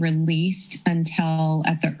not be released until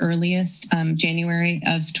at the earliest January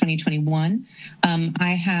of 2021. I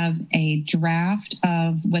have a draft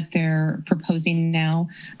of what they're proposing now,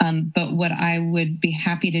 but what I would be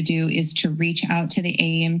happy to do is to reach out to the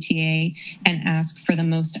AMTA and ask for the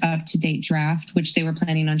most up-to-date draft, which they were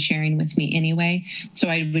planning on sharing with me anyway. So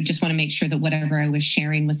I would just want to make sure that whatever I was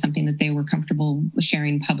sharing was something that they were comfortable with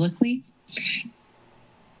sharing publicly.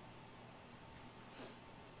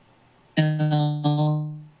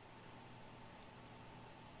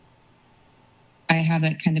 I have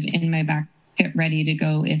it kind of in my back pocket ready to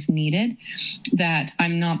go if needed. That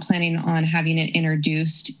I'm not planning on having it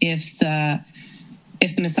introduced if the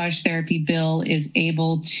massage therapy bill is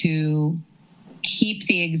able to keep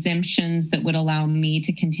the exemptions that would allow me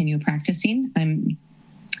to continue practicing.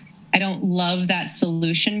 I don't love that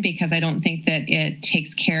solution because I don't think that it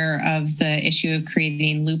takes care of the issue of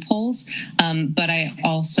creating loopholes. But I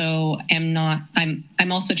also am not,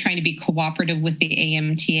 I'm also trying to be cooperative with the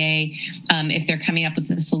AMTA if they're coming up with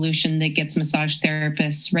a solution that gets massage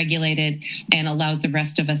therapists regulated and allows the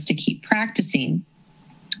rest of us to keep practicing.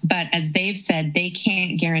 But as they've said, they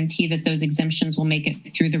can't guarantee that those exemptions will make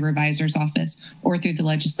it through the revisor's office or through the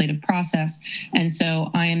legislative process. And so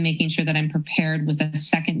I am making sure that I'm prepared with a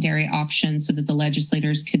secondary option so that the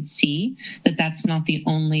legislators could see that that's not the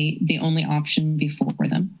only option before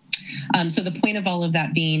them. So the point of all of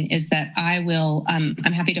that being is that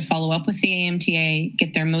I'm happy to follow up with the AMTA,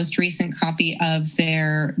 get their most recent copy of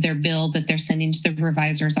their bill that they're sending to the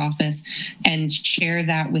revisor's office and share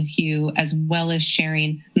that with you, as well as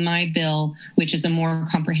sharing my bill, which is a more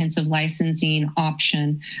comprehensive licensing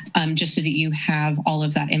option, just so that you have all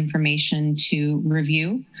of that information to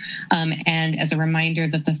review. And as a reminder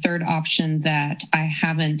that the third option that I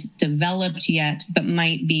haven't developed yet, but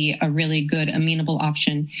might be a really good amenable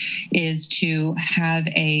option, is to have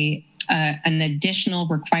an additional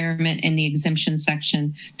requirement in the exemption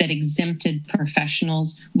section that exempted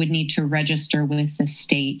professionals would need to register with the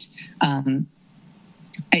state.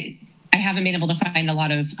 I haven't been able to find a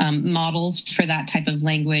lot of models for that type of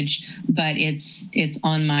language, but it's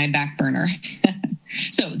on my back burner.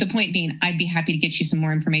 So the point being, I'd be happy to get you some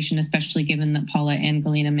more information, especially given that Paula and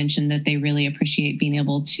Galena mentioned that they really appreciate being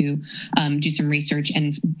able to do some research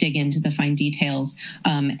and dig into the fine details.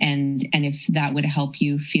 And if that would help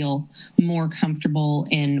you feel more comfortable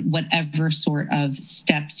in whatever sort of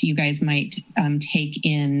steps you guys might take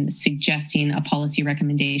in suggesting a policy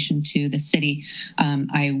recommendation to the city,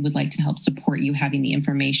 I would like to help support you having the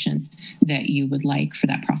information that you would like for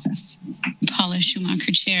that process. Paula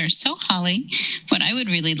Schumacher, Chair. So Holly, what I would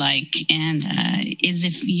really like is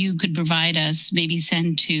if you could provide us, maybe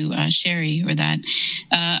send to Sherry or that,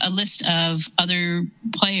 a list of other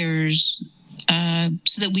players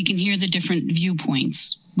so that we can hear the different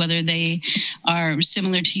viewpoints whether they are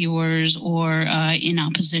similar to yours or in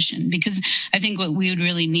opposition. Because I think what we would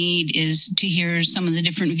really need is to hear some of the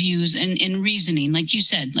different views and reasoning. Like you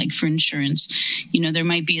said, like for insurance, there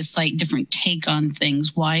might be a slight different take on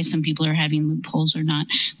things, why some people are having loopholes or not,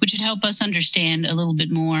 which would help us understand a little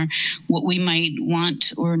bit more what we might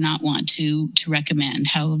want or not want to recommend,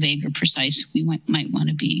 how vague or precise we might want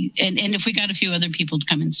to be. And if we got a few other people to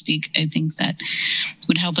come and speak, I think that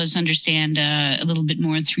would help us understand a little bit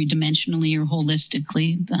more three-dimensionally or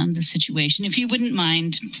holistically the situation. If you wouldn't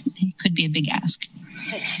mind, it could be a big ask.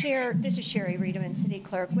 Chair, this is Sherry Reederman, City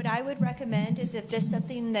Clerk. What I would recommend is if this is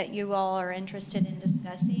something that you all are interested in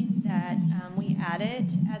discussing, that we add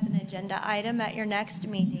it as an agenda item at your next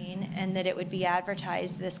meeting, and that it would be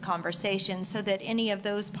advertised, this conversation, so that any of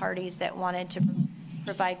those parties that wanted to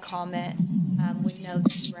provide comment would know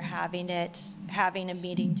that we were having a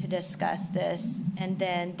meeting to discuss this, and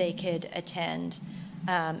then they could attend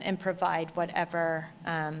and provide whatever,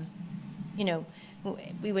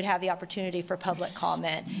 we would have the opportunity for public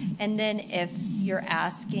comment. And then if you're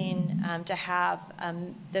asking to have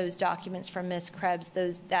those documents from Ms. Krebs,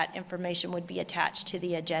 that information would be attached to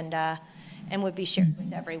the agenda and would be shared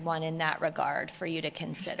with everyone in that regard for you to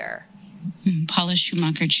consider. Paula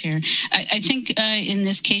Schumacher, Chair. I think in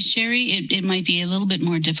this case, Sherry, it might be a little bit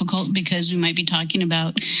more difficult because we might be talking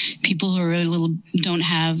about people who are don't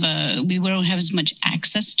have as much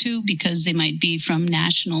access to, because they might be from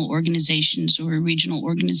national organizations or regional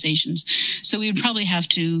organizations. So we would probably have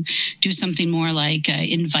to do something more like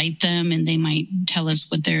invite them, and they might tell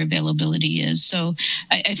us what their availability is. So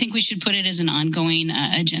I think we should put it as an ongoing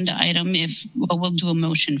agenda item. We'll do a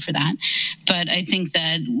motion for that. But I think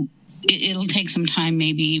that it'll take some time,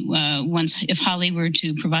 maybe if Holly were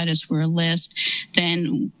to provide us with a list,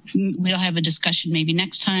 then we'll have a discussion maybe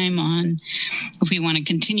next time on if we want to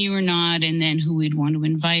continue or not, and then who we'd want to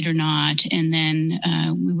invite or not. And then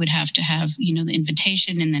we would have to have, the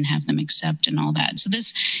invitation and then have them accept and all that. So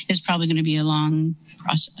this is probably going to be a long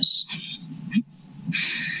process.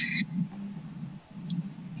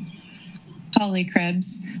 Holly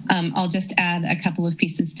Krebs. I'll just add a couple of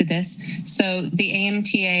pieces to this. So the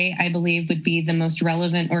AMTA, I believe, would be the most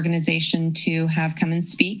relevant organization to have come and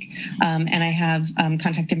speak. And I have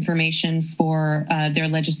contact information for their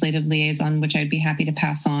legislative liaison, which I'd be happy to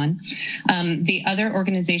pass on. The other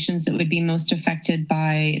organizations that would be most affected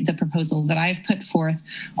by the proposal that I've put forth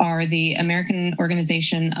are the American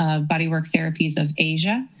Organization of Bodywork Therapies of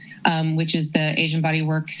Asia, which is the Asian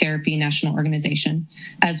Bodywork Therapy National Organization,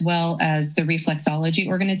 as well as the Reflexology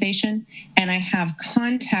Organization. And I have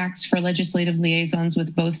contacts for legislative liaisons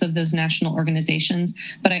with both of those national organizations.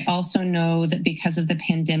 But I also know that because of the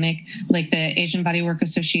pandemic, like the Asian Bodywork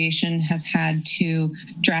Association has had to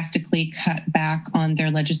drastically cut back on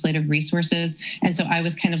their legislative resources. And so I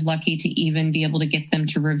was kind of lucky to even be able to get them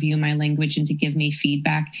to review my language and to give me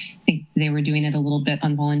feedback. I think they were doing it a little bit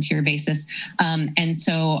on volunteer basis. And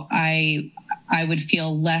so I would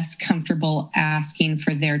feel less comfortable asking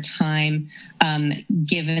for their time,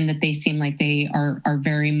 given that they seem like they are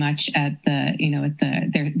very much at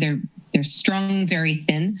they're strung very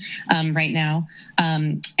thin right now.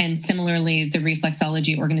 And similarly, the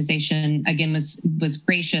Reflexology organization again was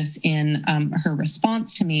gracious in her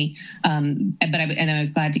response to me, but I was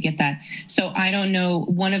glad to get that. So I don't know.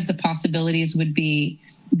 One of the possibilities would be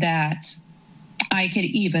that I could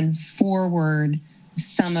even forward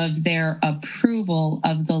some of their approval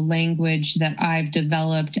of the language that I've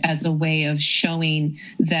developed as a way of showing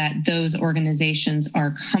that those organizations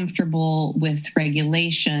are comfortable with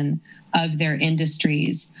regulation of their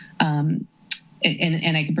industries.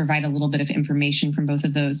 And I could provide a little bit of information from both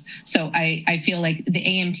of those. So I feel like the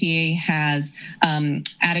AMTA has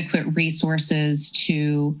adequate resources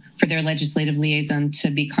for their legislative liaison to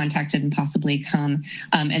be contacted and possibly come.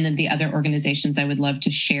 And then the other organizations, I would love to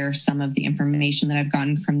share some of the information that I've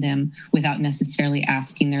gotten from them without necessarily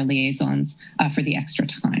asking their liaisons for the extra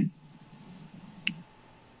time.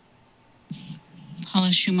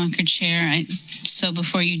 Paula Schumacher, Chair. So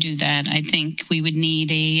before you do that, I think we would need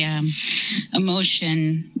a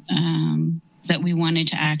motion that we wanted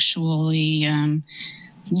to actually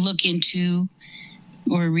look into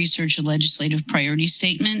or research a legislative priority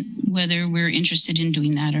statement, whether we're interested in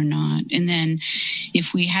doing that or not. And then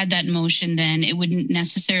if we had that motion, then it wouldn't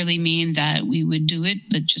necessarily mean that we would do it,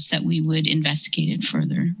 but just that we would investigate it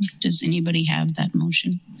further. Does anybody have that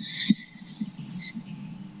motion?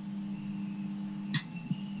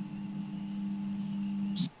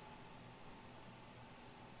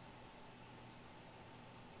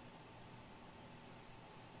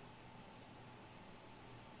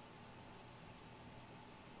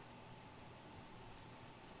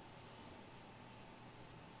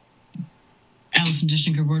 Allison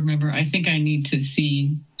Dishinger, board member. I think I need to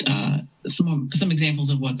see some examples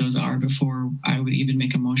of what those are before I would even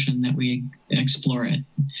make a motion that we explore it.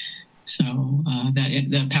 So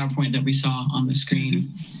the PowerPoint that we saw on the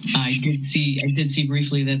screen, I did see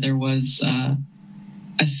briefly that there was a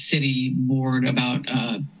city board about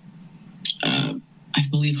I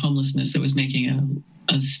believe homelessness that was making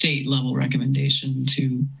a state level recommendation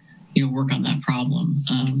to work on that problem.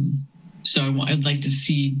 So I'd like to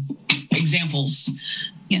see examples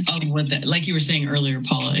of what that, like you were saying earlier,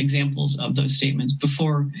 Paula, examples of those statements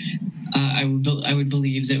before I would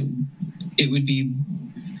believe that it would be,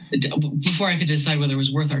 before I could decide whether it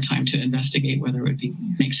was worth our time to investigate whether it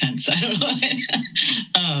would make sense. I don't know,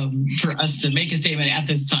 for us to make a statement at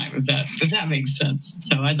this time, if that makes sense.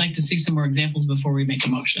 So I'd like to see some more examples before we make a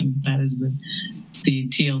motion. That is the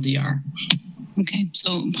TLDR. Okay,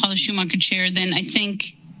 so Paula Schumacher, Chair, then I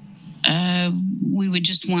think we would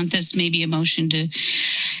just want this, maybe a motion to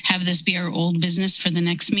have this be our old business for the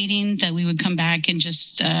next meeting, that we would come back and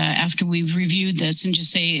just after we've reviewed this and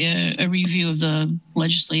just say a review of the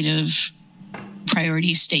legislative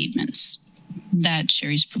priority statements that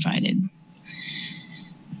Sherry's provided.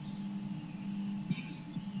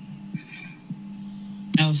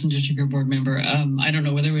 Allison Dishinger, board member. I don't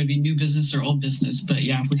know whether it would be new business or old business, but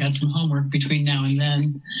yeah, if we had some homework between now and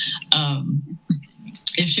then,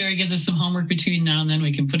 if Sherry gives us some homework between now and then,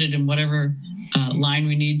 we can put it in whatever line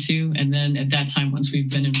we need to. And then at that time, once we've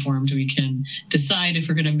been informed, we can decide if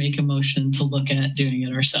we're going to make a motion to look at doing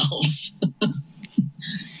it ourselves.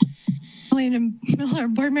 Lena Miller,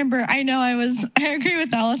 board member, I know I agree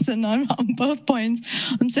with Allison on both points.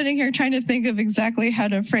 I'm sitting here trying to think of exactly how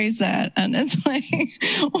to phrase that. And it's like,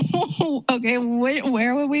 okay,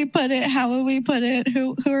 where would we put it? How would we put it?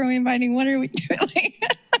 Who are we inviting? What are we doing?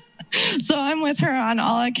 So I'm with her on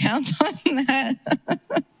all accounts on that.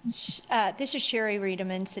 This is Sherry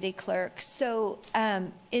Riedemann, City Clerk. So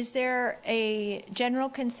is there a general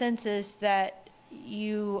consensus that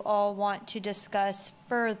you all want to discuss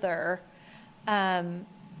further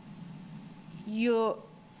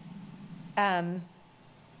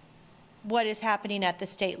what is happening at the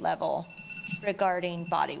state level regarding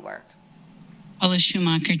Bodywork? Paula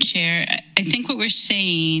Schumacher, Chair. I think what we're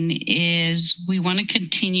saying is we want to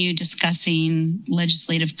continue discussing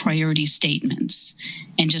legislative priority statements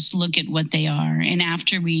and just look at what they are. And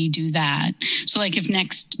after we do that, so like if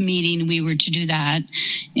next meeting we were to do that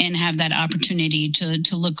and have that opportunity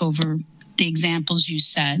to look over the examples you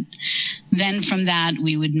set, then from that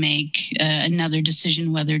we would make another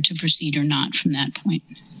decision whether to proceed or not from that point.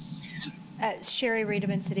 Sherry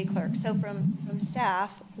Riedemann, City Clerk. So from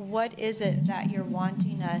staff, what is it that you're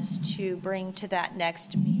wanting us to bring to that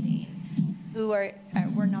next meeting? We're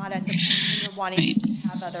not at the point where you're wanting to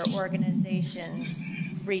have other organizations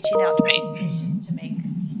reaching out to organizations to make.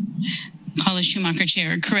 Paula Schumacher,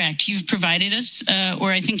 Chair, correct. You've provided us, or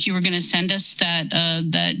I think you were going to send us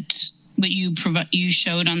that what you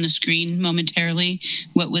showed on the screen momentarily,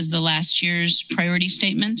 what was the last year's priority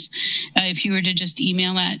statements. If you were to just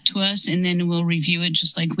email that to us, and then we'll review it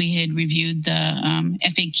just like we had reviewed the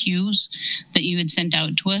FAQs that you had sent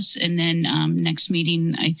out to us. And then next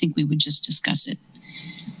meeting, I think we would just discuss it.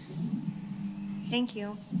 Thank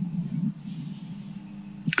you.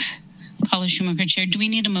 Paula Schumacher, Chair, do we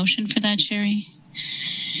need a motion for that, Sherry?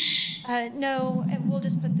 No, and we'll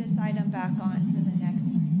just put this item back on for the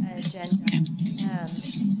next agenda. Okay.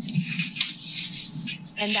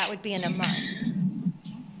 And that would be in a month.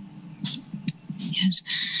 Yes.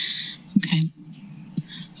 Okay.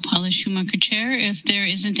 Paula Schumacher, Chair, if there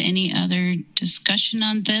isn't any other discussion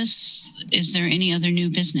on this, is there any other new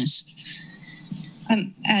business?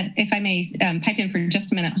 If I may pipe in for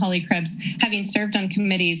just a minute, Holly Krebs, having served on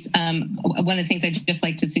committees, one of the things I'd just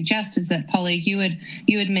like to suggest is that, Paula, you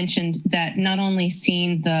had mentioned that not only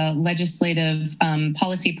seeing the legislative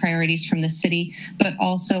policy priorities from the city, but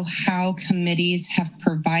also how committees have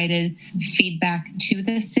provided feedback to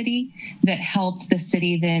the city that helped the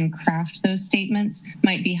city then craft those statements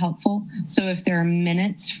might be helpful. So if there are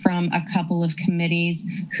minutes from a couple of committees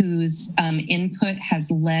whose input has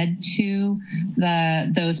led to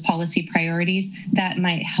those policy priorities, that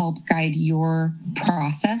might help guide your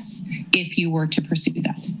process if you were to pursue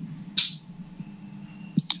that.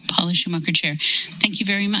 Paula Schumacher, Chair. Thank you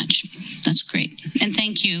very much. That's great. And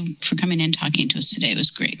thank you for coming in talking to us today. It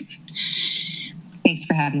was great. Thanks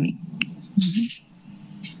for having me.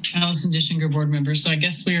 Allison Dishinger, board member. So I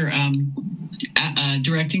guess we're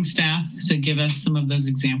directing staff to give us some of those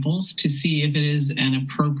examples to see if it is an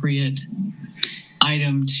appropriate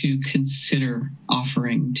item to consider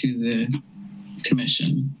offering to the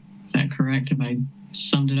commission. Is that correct? Have I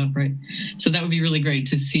summed it up right. So that would be really great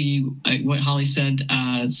to see what Holly said,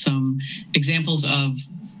 some examples of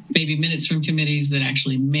maybe minutes from committees that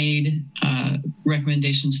actually made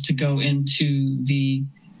recommendations to go into the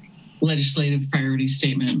legislative priority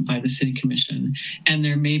statement by the city commission. And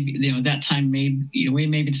there may be, that time may, we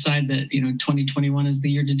may decide that, 2021 is the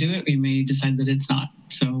year to do it. We may decide that it's not.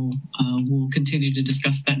 So we'll continue to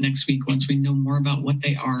discuss that next week once we know more about what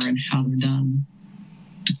they are and how they're done.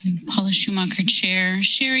 Paula Schumacher, Chair.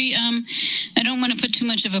 Sherry, I don't want to put too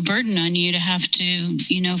much of a burden on you to have to,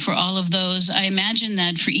 for all of those. I imagine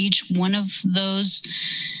that for each one of those,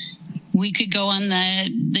 we could go on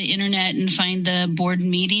the internet and find the board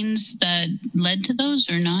meetings that led to those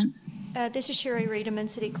or not? This is Sherry Riedemann,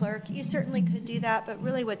 City Clerk. You certainly could do that, but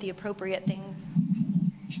really what the appropriate thing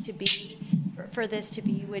to be for this to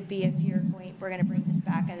be would be if we're going to bring this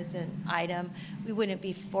back as an item, we wouldn't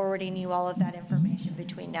be forwarding you all of that information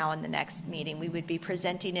between now and the next meeting. We would be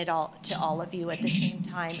presenting it all to all of you at the same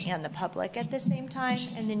time and the public at the same time,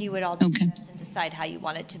 and then you would all discuss and decide how you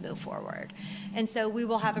wanted to move forward. And so we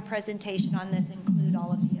will have a presentation on this, include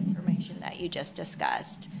all of the information that you just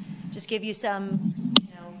discussed. Just give you some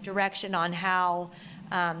direction on how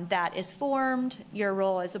that is formed, your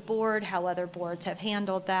role as a board, how other boards have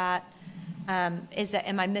handled that.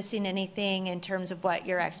 Am I missing anything in terms of what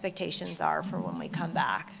your expectations are for when we come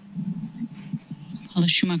back? Paula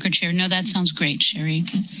Schumacher, Chair. No, that sounds great, Sherry.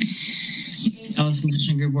 Allison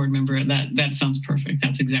Dischinger, board member. That sounds perfect.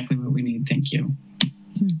 That's exactly what we need. Thank you.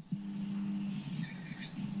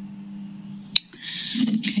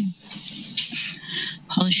 Okay.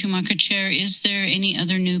 Paula Schumacher, Chair. Is there any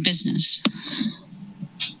other new business?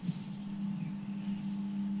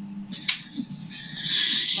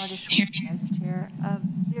 Vice Chair.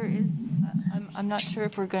 There is, I'm not sure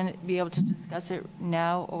if we're going to be able to discuss it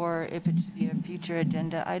now or if it should be a future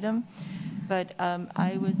agenda item, but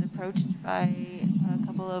I was approached by a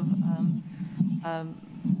couple of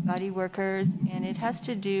body workers, and it has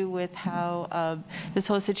to do with how this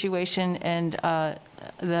whole situation and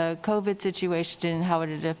the COVID situation and how it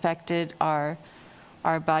had affected our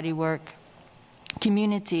bodywork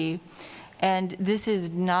community. And this is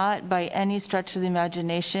not by any stretch of the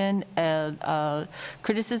imagination a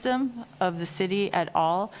criticism of the city at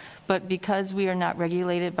all, but because we are not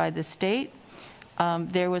regulated by the state,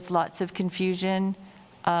 there was lots of confusion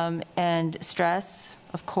and stress,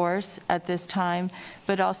 of course, at this time,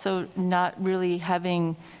 but also not really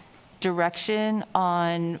having direction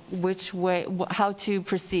on which way, how to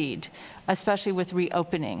proceed, especially with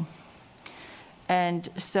reopening. And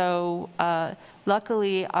so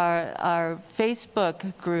luckily our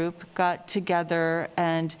Facebook group got together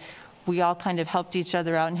and we all kind of helped each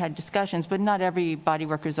other out and had discussions, but not every body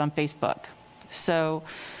worker is on Facebook. So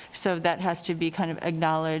that has to be kind of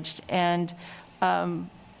acknowledged. And I'm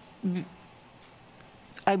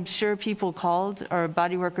sure people called, or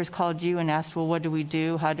body workers called you and asked, well, what do we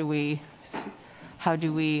do? How do we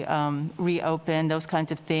reopen, those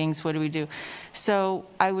kinds of things? What do we do? So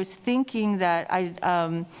I was thinking that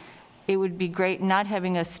it would be great not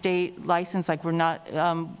having a state license, like we're not,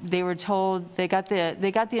 they were told, they got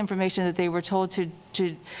the information that they were told to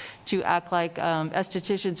act like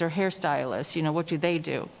estheticians or hairstylists, what do they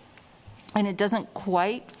do? And it doesn't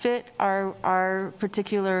quite fit our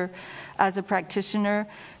particular, as a practitioner.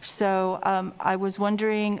 So I was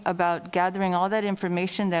wondering about gathering all that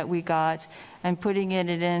information that we got and putting it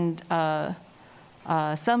in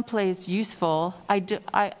someplace useful.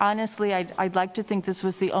 Honestly, I'd like to think this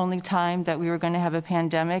was the only time that we were going to have a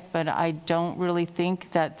pandemic, but I don't really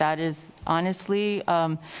think that is honestly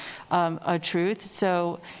a truth.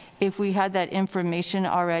 So if we had that information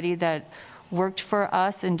already that worked for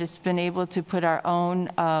us and just been able to put our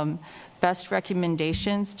own best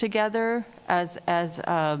recommendations together as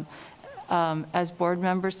board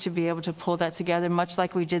members to be able to pull that together, much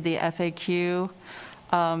like we did the FAQ,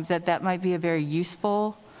 that might be a very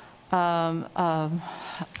useful, thing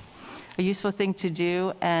to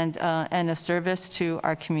do and a service to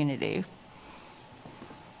our community.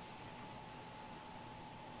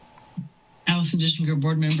 Allison Dischinger,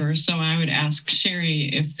 board member. So I would ask Sherry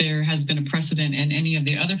if there has been a precedent in any of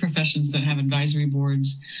the other professions that have advisory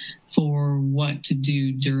boards for what to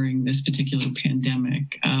do during this particular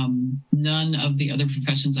pandemic. None of the other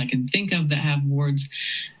professions I can think of that have boards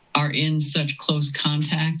are in such close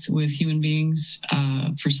contact with human beings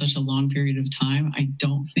for such a long period of time. I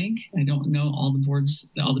don't know all the boards,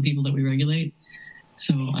 all the people that we regulate.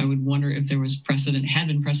 So I would wonder if there was had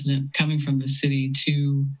been precedent coming from the city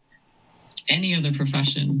to any other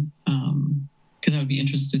profession, because I would be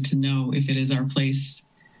interested to know if it is our place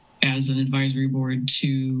as an advisory board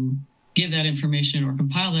to give that information or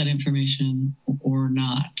compile that information or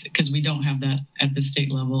not, because we don't have that at the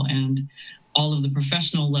state level, and all the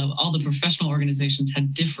professional organizations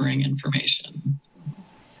had differing information.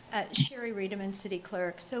 Sherry Riedemann, City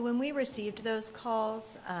Clerk. So when we received those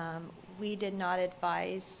calls, we did not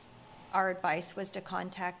advise, our advice was to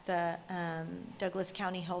contact the Douglas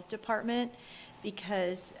County Health Department,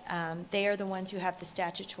 because they are the ones who have the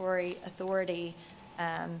statutory authority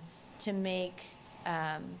to make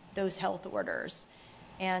those health orders.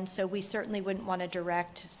 And so we certainly wouldn't want to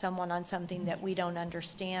direct someone on something that we don't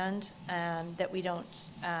understand, that we don't,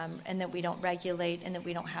 and that we don't regulate, and that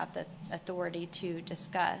we don't have the authority to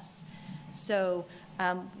discuss. So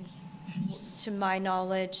to my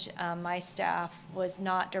knowledge, my staff was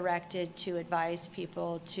not directed to advise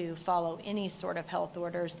people to follow any sort of health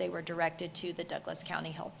orders. They were directed to the Douglas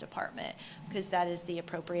County Health Department, because that is the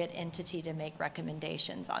appropriate entity to make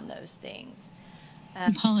recommendations on those things.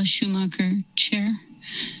 Paula Schumacher, Chair.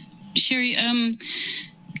 Sherry,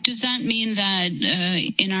 does that mean that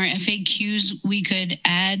in our FAQs we could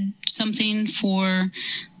add something for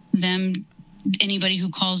them, anybody who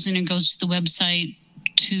calls in and goes to the website,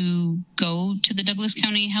 to go to the Douglas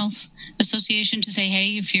County Health Association to say,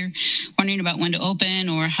 hey, if you're wondering about when to open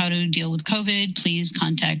or how to deal with COVID, please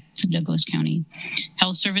contact the Douglas County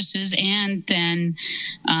Health Services. And then,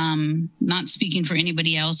 not speaking for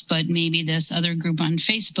anybody else, but maybe this other group on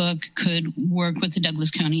Facebook could work with the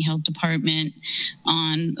Douglas County Health Department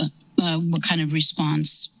on what kind of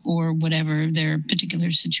response or whatever their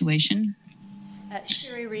particular situation.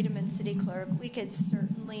 Sherry Riedemann, City Clerk, we could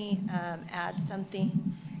certainly add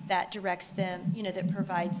something that directs them, you know, that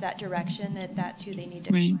provides that direction, that that's who they need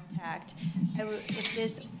to contact.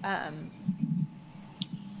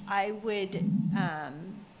 I would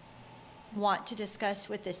want to discuss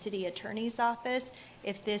with the city attorney's office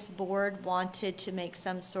if this board wanted to make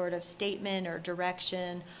some sort of statement or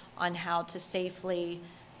direction on how to safely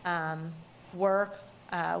work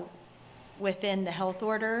within the health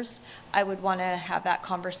orders. I would want to have that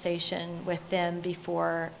conversation with them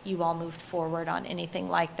before you all moved forward on anything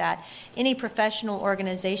like that. Any professional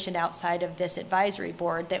organization outside of this advisory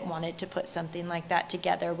board that wanted to put something like that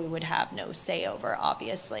together, we would have no say over,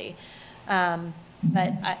 obviously.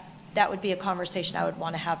 But that would be a conversation I would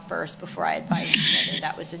want to have first before I advised you whether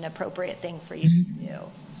that was an appropriate thing for you to do.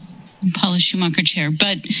 Paula Schumacher, Chair.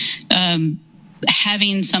 But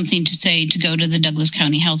having something to say to go to the Douglas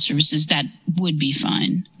County Health Services, that would be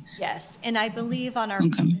fine. Yes, and I believe on our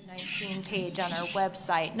COVID-19 page on our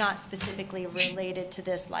website, not specifically related to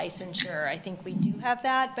this licensure, I think we do have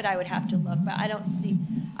that, but I would have to look. But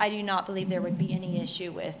I do not believe there would be any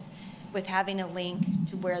issue with having a link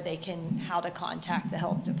to where they can, how to contact the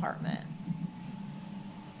health department.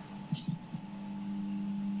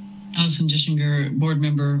 Allison Dischinger, board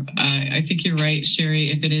member. I think you're right, Sherry.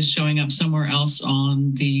 If it is showing up somewhere else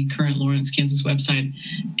on the current Lawrence, Kansas website,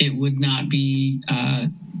 it would not be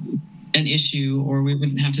an issue, or we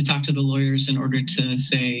wouldn't have to talk to the lawyers in order to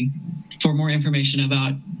say, for more information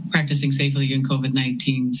about practicing safely in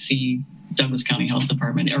COVID-19, see Douglas County Health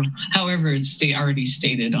Department, or however it's already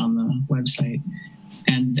stated on the website.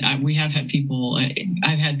 And we have had people,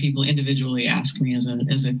 I've had people individually ask me as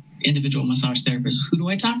an individual massage therapist, who do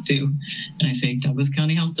I talk to? And I say, Douglas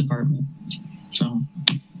County Health Department. So.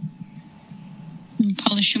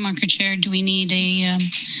 Paula Schumacher, Chair, do we need a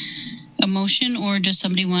motion, or does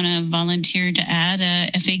somebody want to volunteer to add a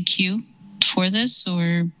FAQ for this?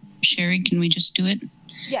 Or Sherry, can we just do it?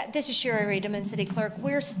 Yeah, this is Sherry Riedemann, City Clerk.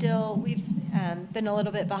 We've been a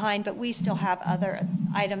little bit behind, but we still have other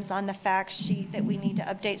items on the fact sheet that we need to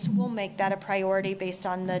update. So we'll make that a priority based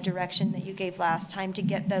on the direction that you gave last time to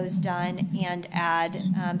get those done and add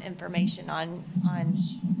information on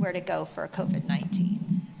where to go for COVID-19.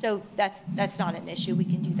 So that's not an issue. We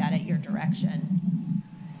can do that at your direction.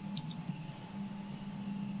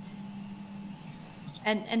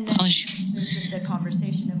 And then there's just a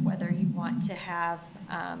conversation of whether you want to have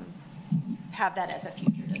that as a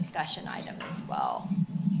future discussion item as well.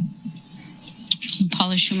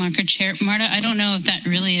 Paula Schumacher, Chair. Marta, I don't know if that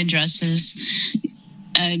really addresses,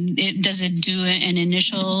 does it do an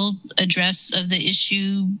initial address of the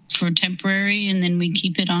issue for temporary and then we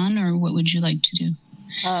keep it on, or what would you like to do?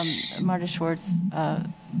 Marta Schwartz,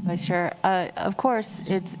 Vice Chair. Of course,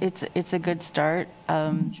 it's a good start.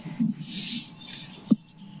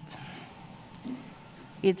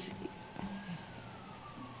 It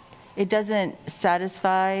doesn't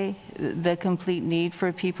satisfy the complete need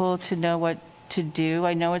for people to know what to do.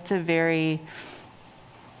 I know it's a very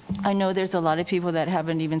I know there's a lot of people that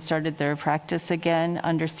haven't even started their practice again,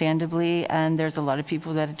 understandably, and there's a lot of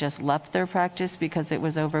people that have just left their practice because it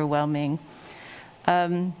was overwhelming.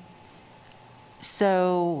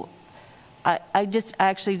 So I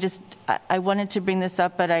wanted to bring this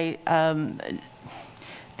up, but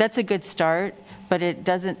that's a good start, but it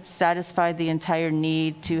doesn't satisfy the entire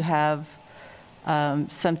need to have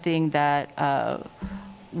something that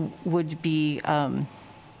would be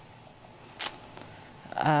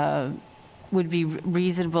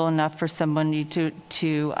reasonable enough for somebody to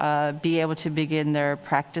be able to begin their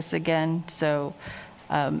practice again. So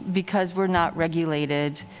because we're not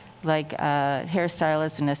regulated like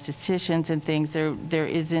hairstylists and estheticians and things, there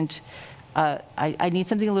isn't, I need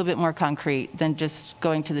something a little bit more concrete than just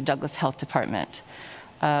going to the Douglas Health Department.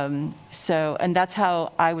 And that's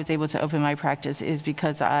how I was able to open my practice, is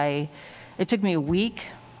because it took me a week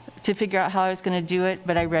to figure out how I was going to do it,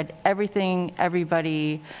 but I read everything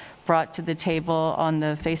everybody brought to the table on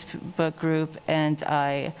the Facebook group, and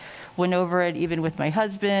I went over it even with my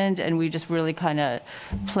husband, and we just really kind of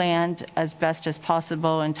planned as best as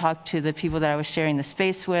possible and talked to the people that I was sharing the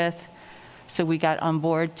space with, so we got on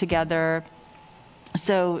board together.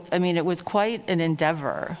 So, I mean, it was quite an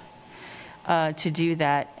endeavor to do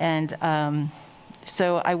that, and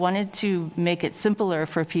so I wanted to make it simpler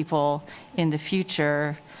for people in the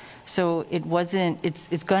future. So it wasn't,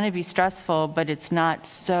 it's going to be stressful, but it's not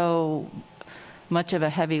so much of a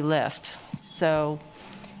heavy lift. So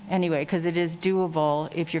anyway, because it is doable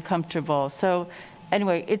if you're comfortable. So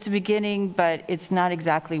anyway, it's a beginning, but it's not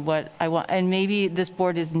exactly what I want. And maybe this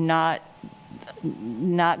board is not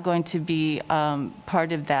going to be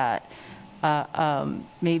part of that.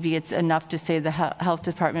 Maybe it's enough to say the health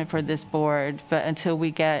department for this board, but until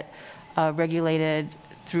we get regulated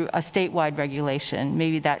through a statewide regulation,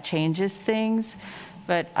 maybe that changes things.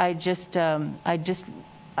 But I just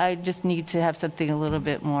need to have something a little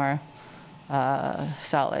bit more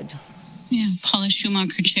solid. Yeah, Paula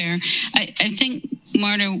Schumacher, Chair. I think,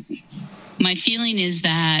 Marta, my feeling is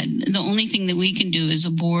that the only thing that we can do as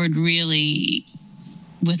a board, really,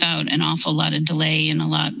 without an awful lot of delay and a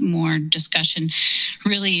lot more discussion,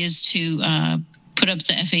 really is to put up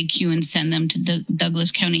the FAQ and send them to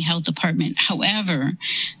Douglas County Health Department. However,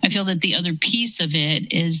 I feel that the other piece of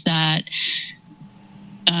it is that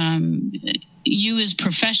you as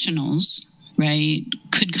professionals, right,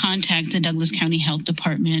 could contact the Douglas County Health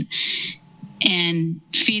Department and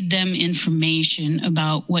feed them information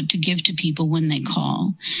about what to give to people when they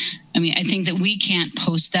call. I mean, I think that we can't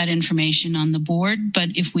post that information on the board, but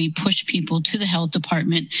if we push people to the health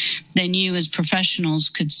department, then you as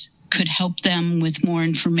professionals could help them with more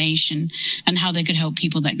information on how they could help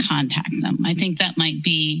people that contact them. I think that might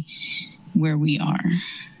be where we are.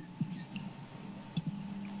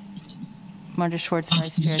 Marta Schwartz,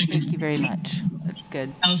 Vice Chair, thank you very much. That's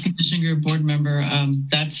good. Allison Dishinger, board member.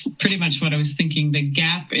 That's pretty much what I was thinking. The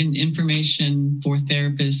gap in information for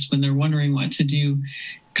therapists when they're wondering what to do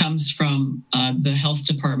comes from the health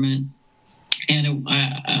department. And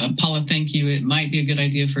Paula, thank you. It might be a good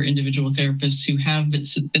idea for individual therapists who have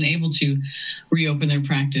been able to reopen their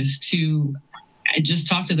practice to just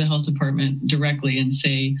talk to the health department directly and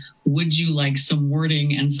say, would you like some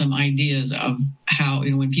wording and some ideas of how,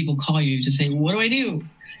 when people call you to say, what do I do?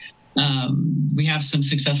 We have some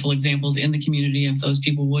successful examples in the community if those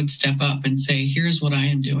people would step up and say, here's what I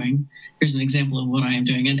am doing. Here's an example of what I am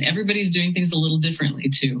doing. And everybody's doing things a little differently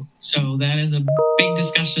too. So that is a big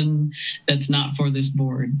discussion that's not for this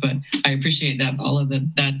board, but I appreciate that, Paula,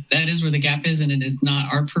 that is where the gap is, and it is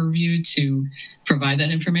not our purview to provide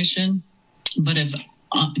that information. But if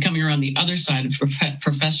coming around the other side, if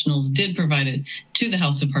professionals did provide it to the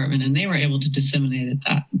health department and they were able to disseminate it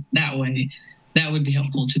that way, that would be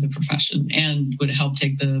helpful to the profession and would help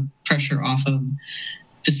take the pressure off of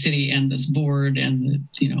the city and this board and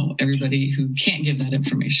everybody who can't give that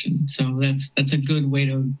information. So that's a good way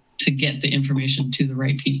to get the information to the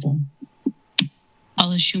right people.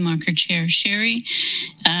 Paula Schumacher, Chair. Sherry,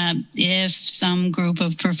 if some group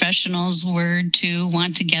of professionals were to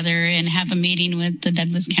want together and have a meeting with the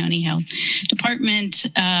Douglas County Health Department,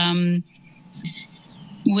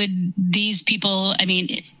 would these people,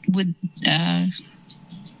 would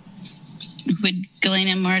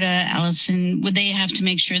Galena, Marta, Allison, would they have to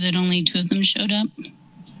make sure that only 2 of them showed up?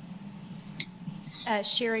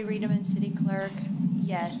 Sherry Riedemann, City Clerk,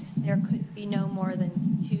 yes, there could be no more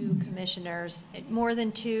than 2 commissioners, more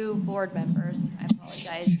than 2 board members, I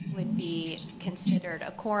apologize, would be considered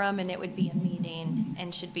a quorum, and it would be a meeting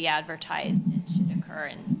and should be advertised and should occur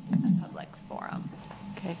in a public forum.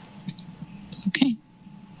 Okay. Okay.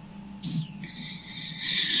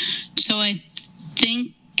 So I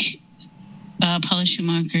think Paula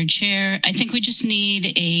Schumacher, Chair. I think we just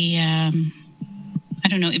need a, I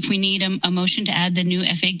don't know, if we need a motion to add the new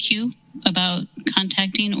FAQ about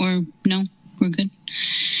contacting, or no, we're good.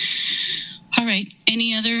 All right.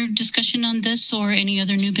 Any other discussion on this or any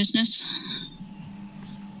other new business?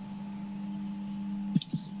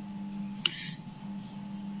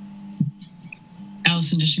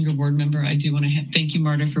 Allison Dischinger, board member, I do want to thank you,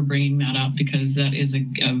 Marta, for bringing that up, because that is a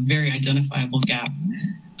very identifiable gap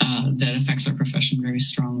that affects our profession very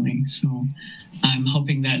strongly. So I'm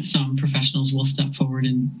hoping that some professionals will step forward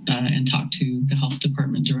and talk to the health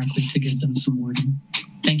department directly to give them some wording.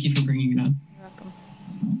 Thank you for bringing it up. You're welcome.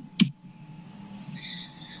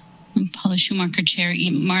 Paula Schumacher, Chair.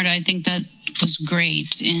 Marta, I think that was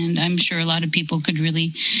great, and I'm sure a lot of people could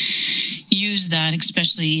really use that,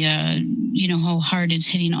 especially you know how hard it's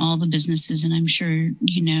hitting all the businesses, and I'm sure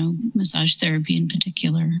you know massage therapy in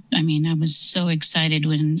particular. I mean, I was so excited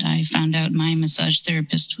when I found out my massage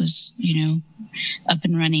therapist was, you know, up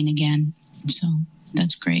and running again. So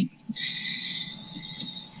that's great.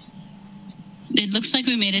 It looks like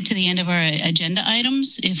we made it to the end of our agenda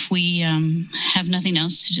items. If we have nothing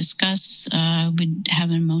else to discuss, we'd have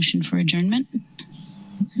a motion for adjournment.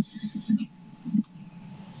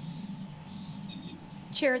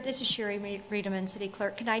 Chair, this is Sherry Riedemann, City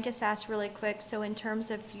Clerk. Can I just ask really quick, so in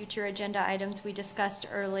terms of future agenda items we discussed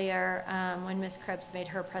earlier when Ms. Krebs made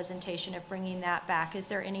her presentation of bringing that back, is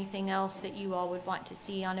there anything else that you all would want to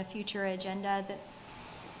see on a future agenda?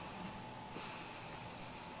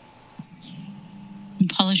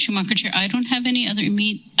 Paula Schumacher, Chair. I don't have any other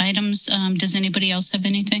items. Does anybody else have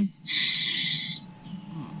anything?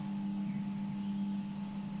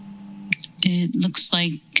 It looks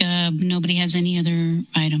like nobody has any other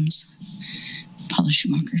items. Paula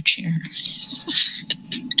Schumacher, Chair.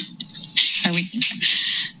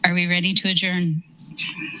 Are we ready to adjourn?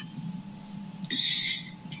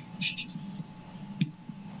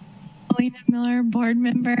 Lena Miller, board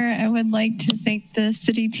member. I would like to thank the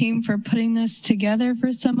city team for putting this together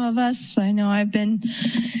for some of us. I know I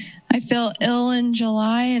feel ill in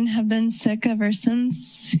July and have been sick ever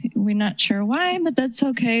since. We're not sure why, but that's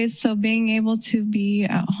okay. So being able to be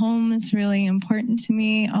at home is really important to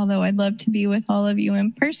me, although I'd love to be with all of you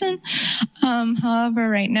in person. However,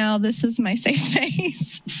 right now, this is my safe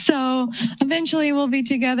space. So eventually we'll be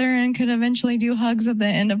together and could eventually do hugs at the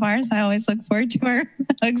end of ours. I always look forward to our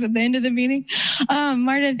hugs at the end of the meeting.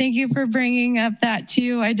 Marta, thank you for bringing up that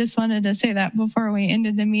too. I just wanted to say that before we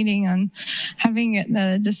ended the meeting, on having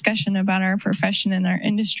the discussion about our profession and our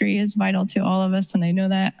industry is vital to all of us, and I know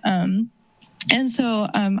that. And so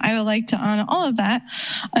I would like to honor all of that,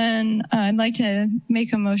 and I'd like to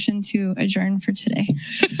make a motion to adjourn for today.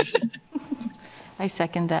 I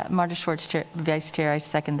second that. Marta Schwartz, Chair, Vice Chair, I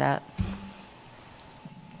second that.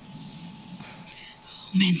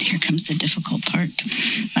 Oh man, here comes the difficult part.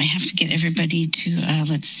 I have to get everybody to,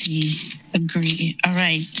 let's see, agree. All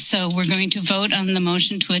right, so we're going to vote on the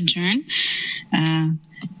motion to adjourn.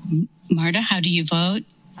 Marta, how do you vote?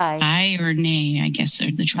 Aye. Aye or nay, I guess,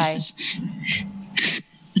 are the choices.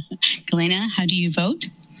 Galena, how do you vote?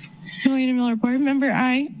 Galena Miller, board member,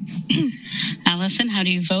 aye. Allison, how do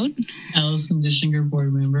you vote? Allison Dischinger,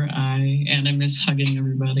 board member, aye. And I miss hugging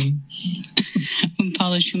everybody.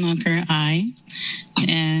 Paula Schumacher, aye.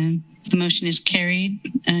 And the motion is carried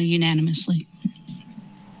unanimously.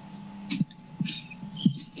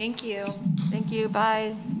 Thank you. Thank you.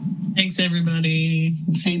 Bye. Thanks, everybody.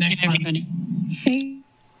 See you next month. Everybody.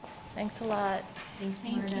 Thanks a lot. Thanks,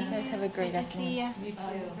 You Marta. guys have a great afternoon. You too.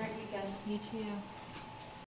 Great weekend. You too.